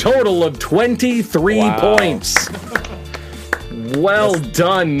with a total of 23 points. Well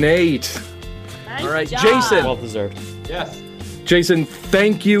done, Nate. Nice All right, job. Jason. Well deserved. Yes. Jason,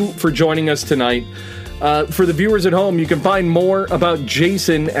 thank you for joining us tonight. For the viewers at home, you can find more about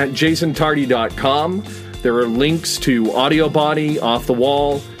Jason at jasontardy.com. There are links to Audio Body, Off the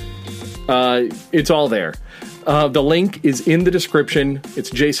Wall. It's all there. The link is in the description. It's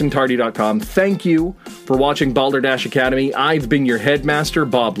jasontardy.com. Thank you for watching Balderdash Academy. I've been your headmaster,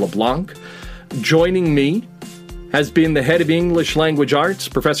 Bob LeBlanc. Joining me has been the head of English Language Arts,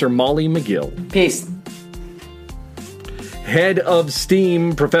 Professor Molly McGill. Peace. Head of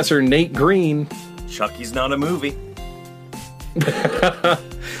STEAM, Professor Nate Green. Chucky's not a movie.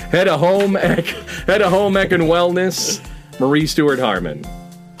 Head of Home Ec and Wellness, Marie Stewart Harmon.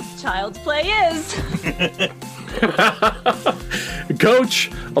 Child's Play is. Coach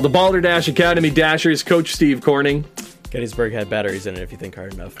of the Balderdash Academy Dashers, Coach Steve Corning. Gettysburg had batteries in it if you think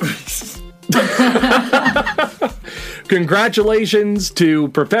hard enough. Congratulations to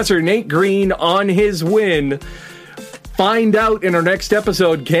Professor Nate Green on his win. Find out in our next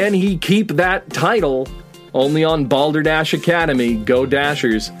episode, can he keep that title? Only on Balderdash Academy. Go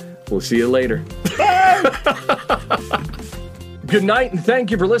Dashers. We'll see you later. Good night, and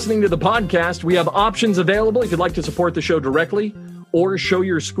thank you for listening to the podcast. We have options available if you'd like to support the show directly or show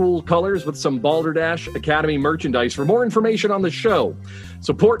your school colors with some Balderdash Academy merchandise. For more information on the show,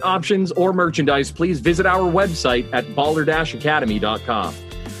 support options, or merchandise, please visit our website at balderdashacademy.com.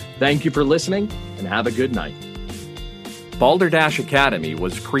 Thank you for listening, and have a good night. Balderdash Academy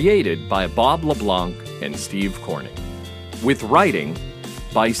was created by Bob LeBlanc and Steve Corning, with writing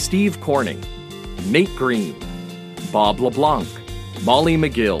by Steve Corning, Nate Green, Bob LeBlanc, Molly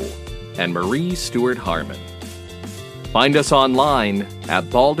McGill, and Marie Stewart Harmon. Find us online at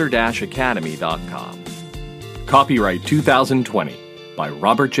balderdashacademy.com. Copyright 2020 by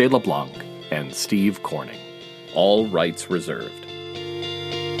Robert J. LeBlanc and Steve Corning. All rights reserved.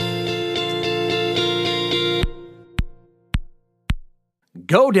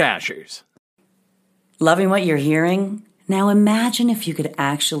 Go Dashers! Loving what you're hearing? Now imagine if you could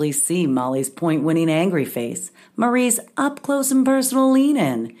actually see Molly's point-winning angry face, Marie's up-close and personal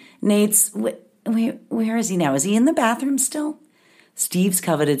lean-in, Nate's... where is he now? Is he in the bathroom still? Steve's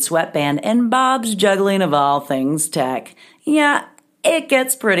coveted sweatband, and Bob's juggling of all things tech. Yeah, it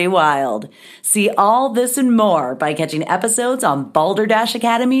gets pretty wild. See all this and more by catching episodes on Balderdash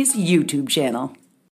Academy's YouTube channel.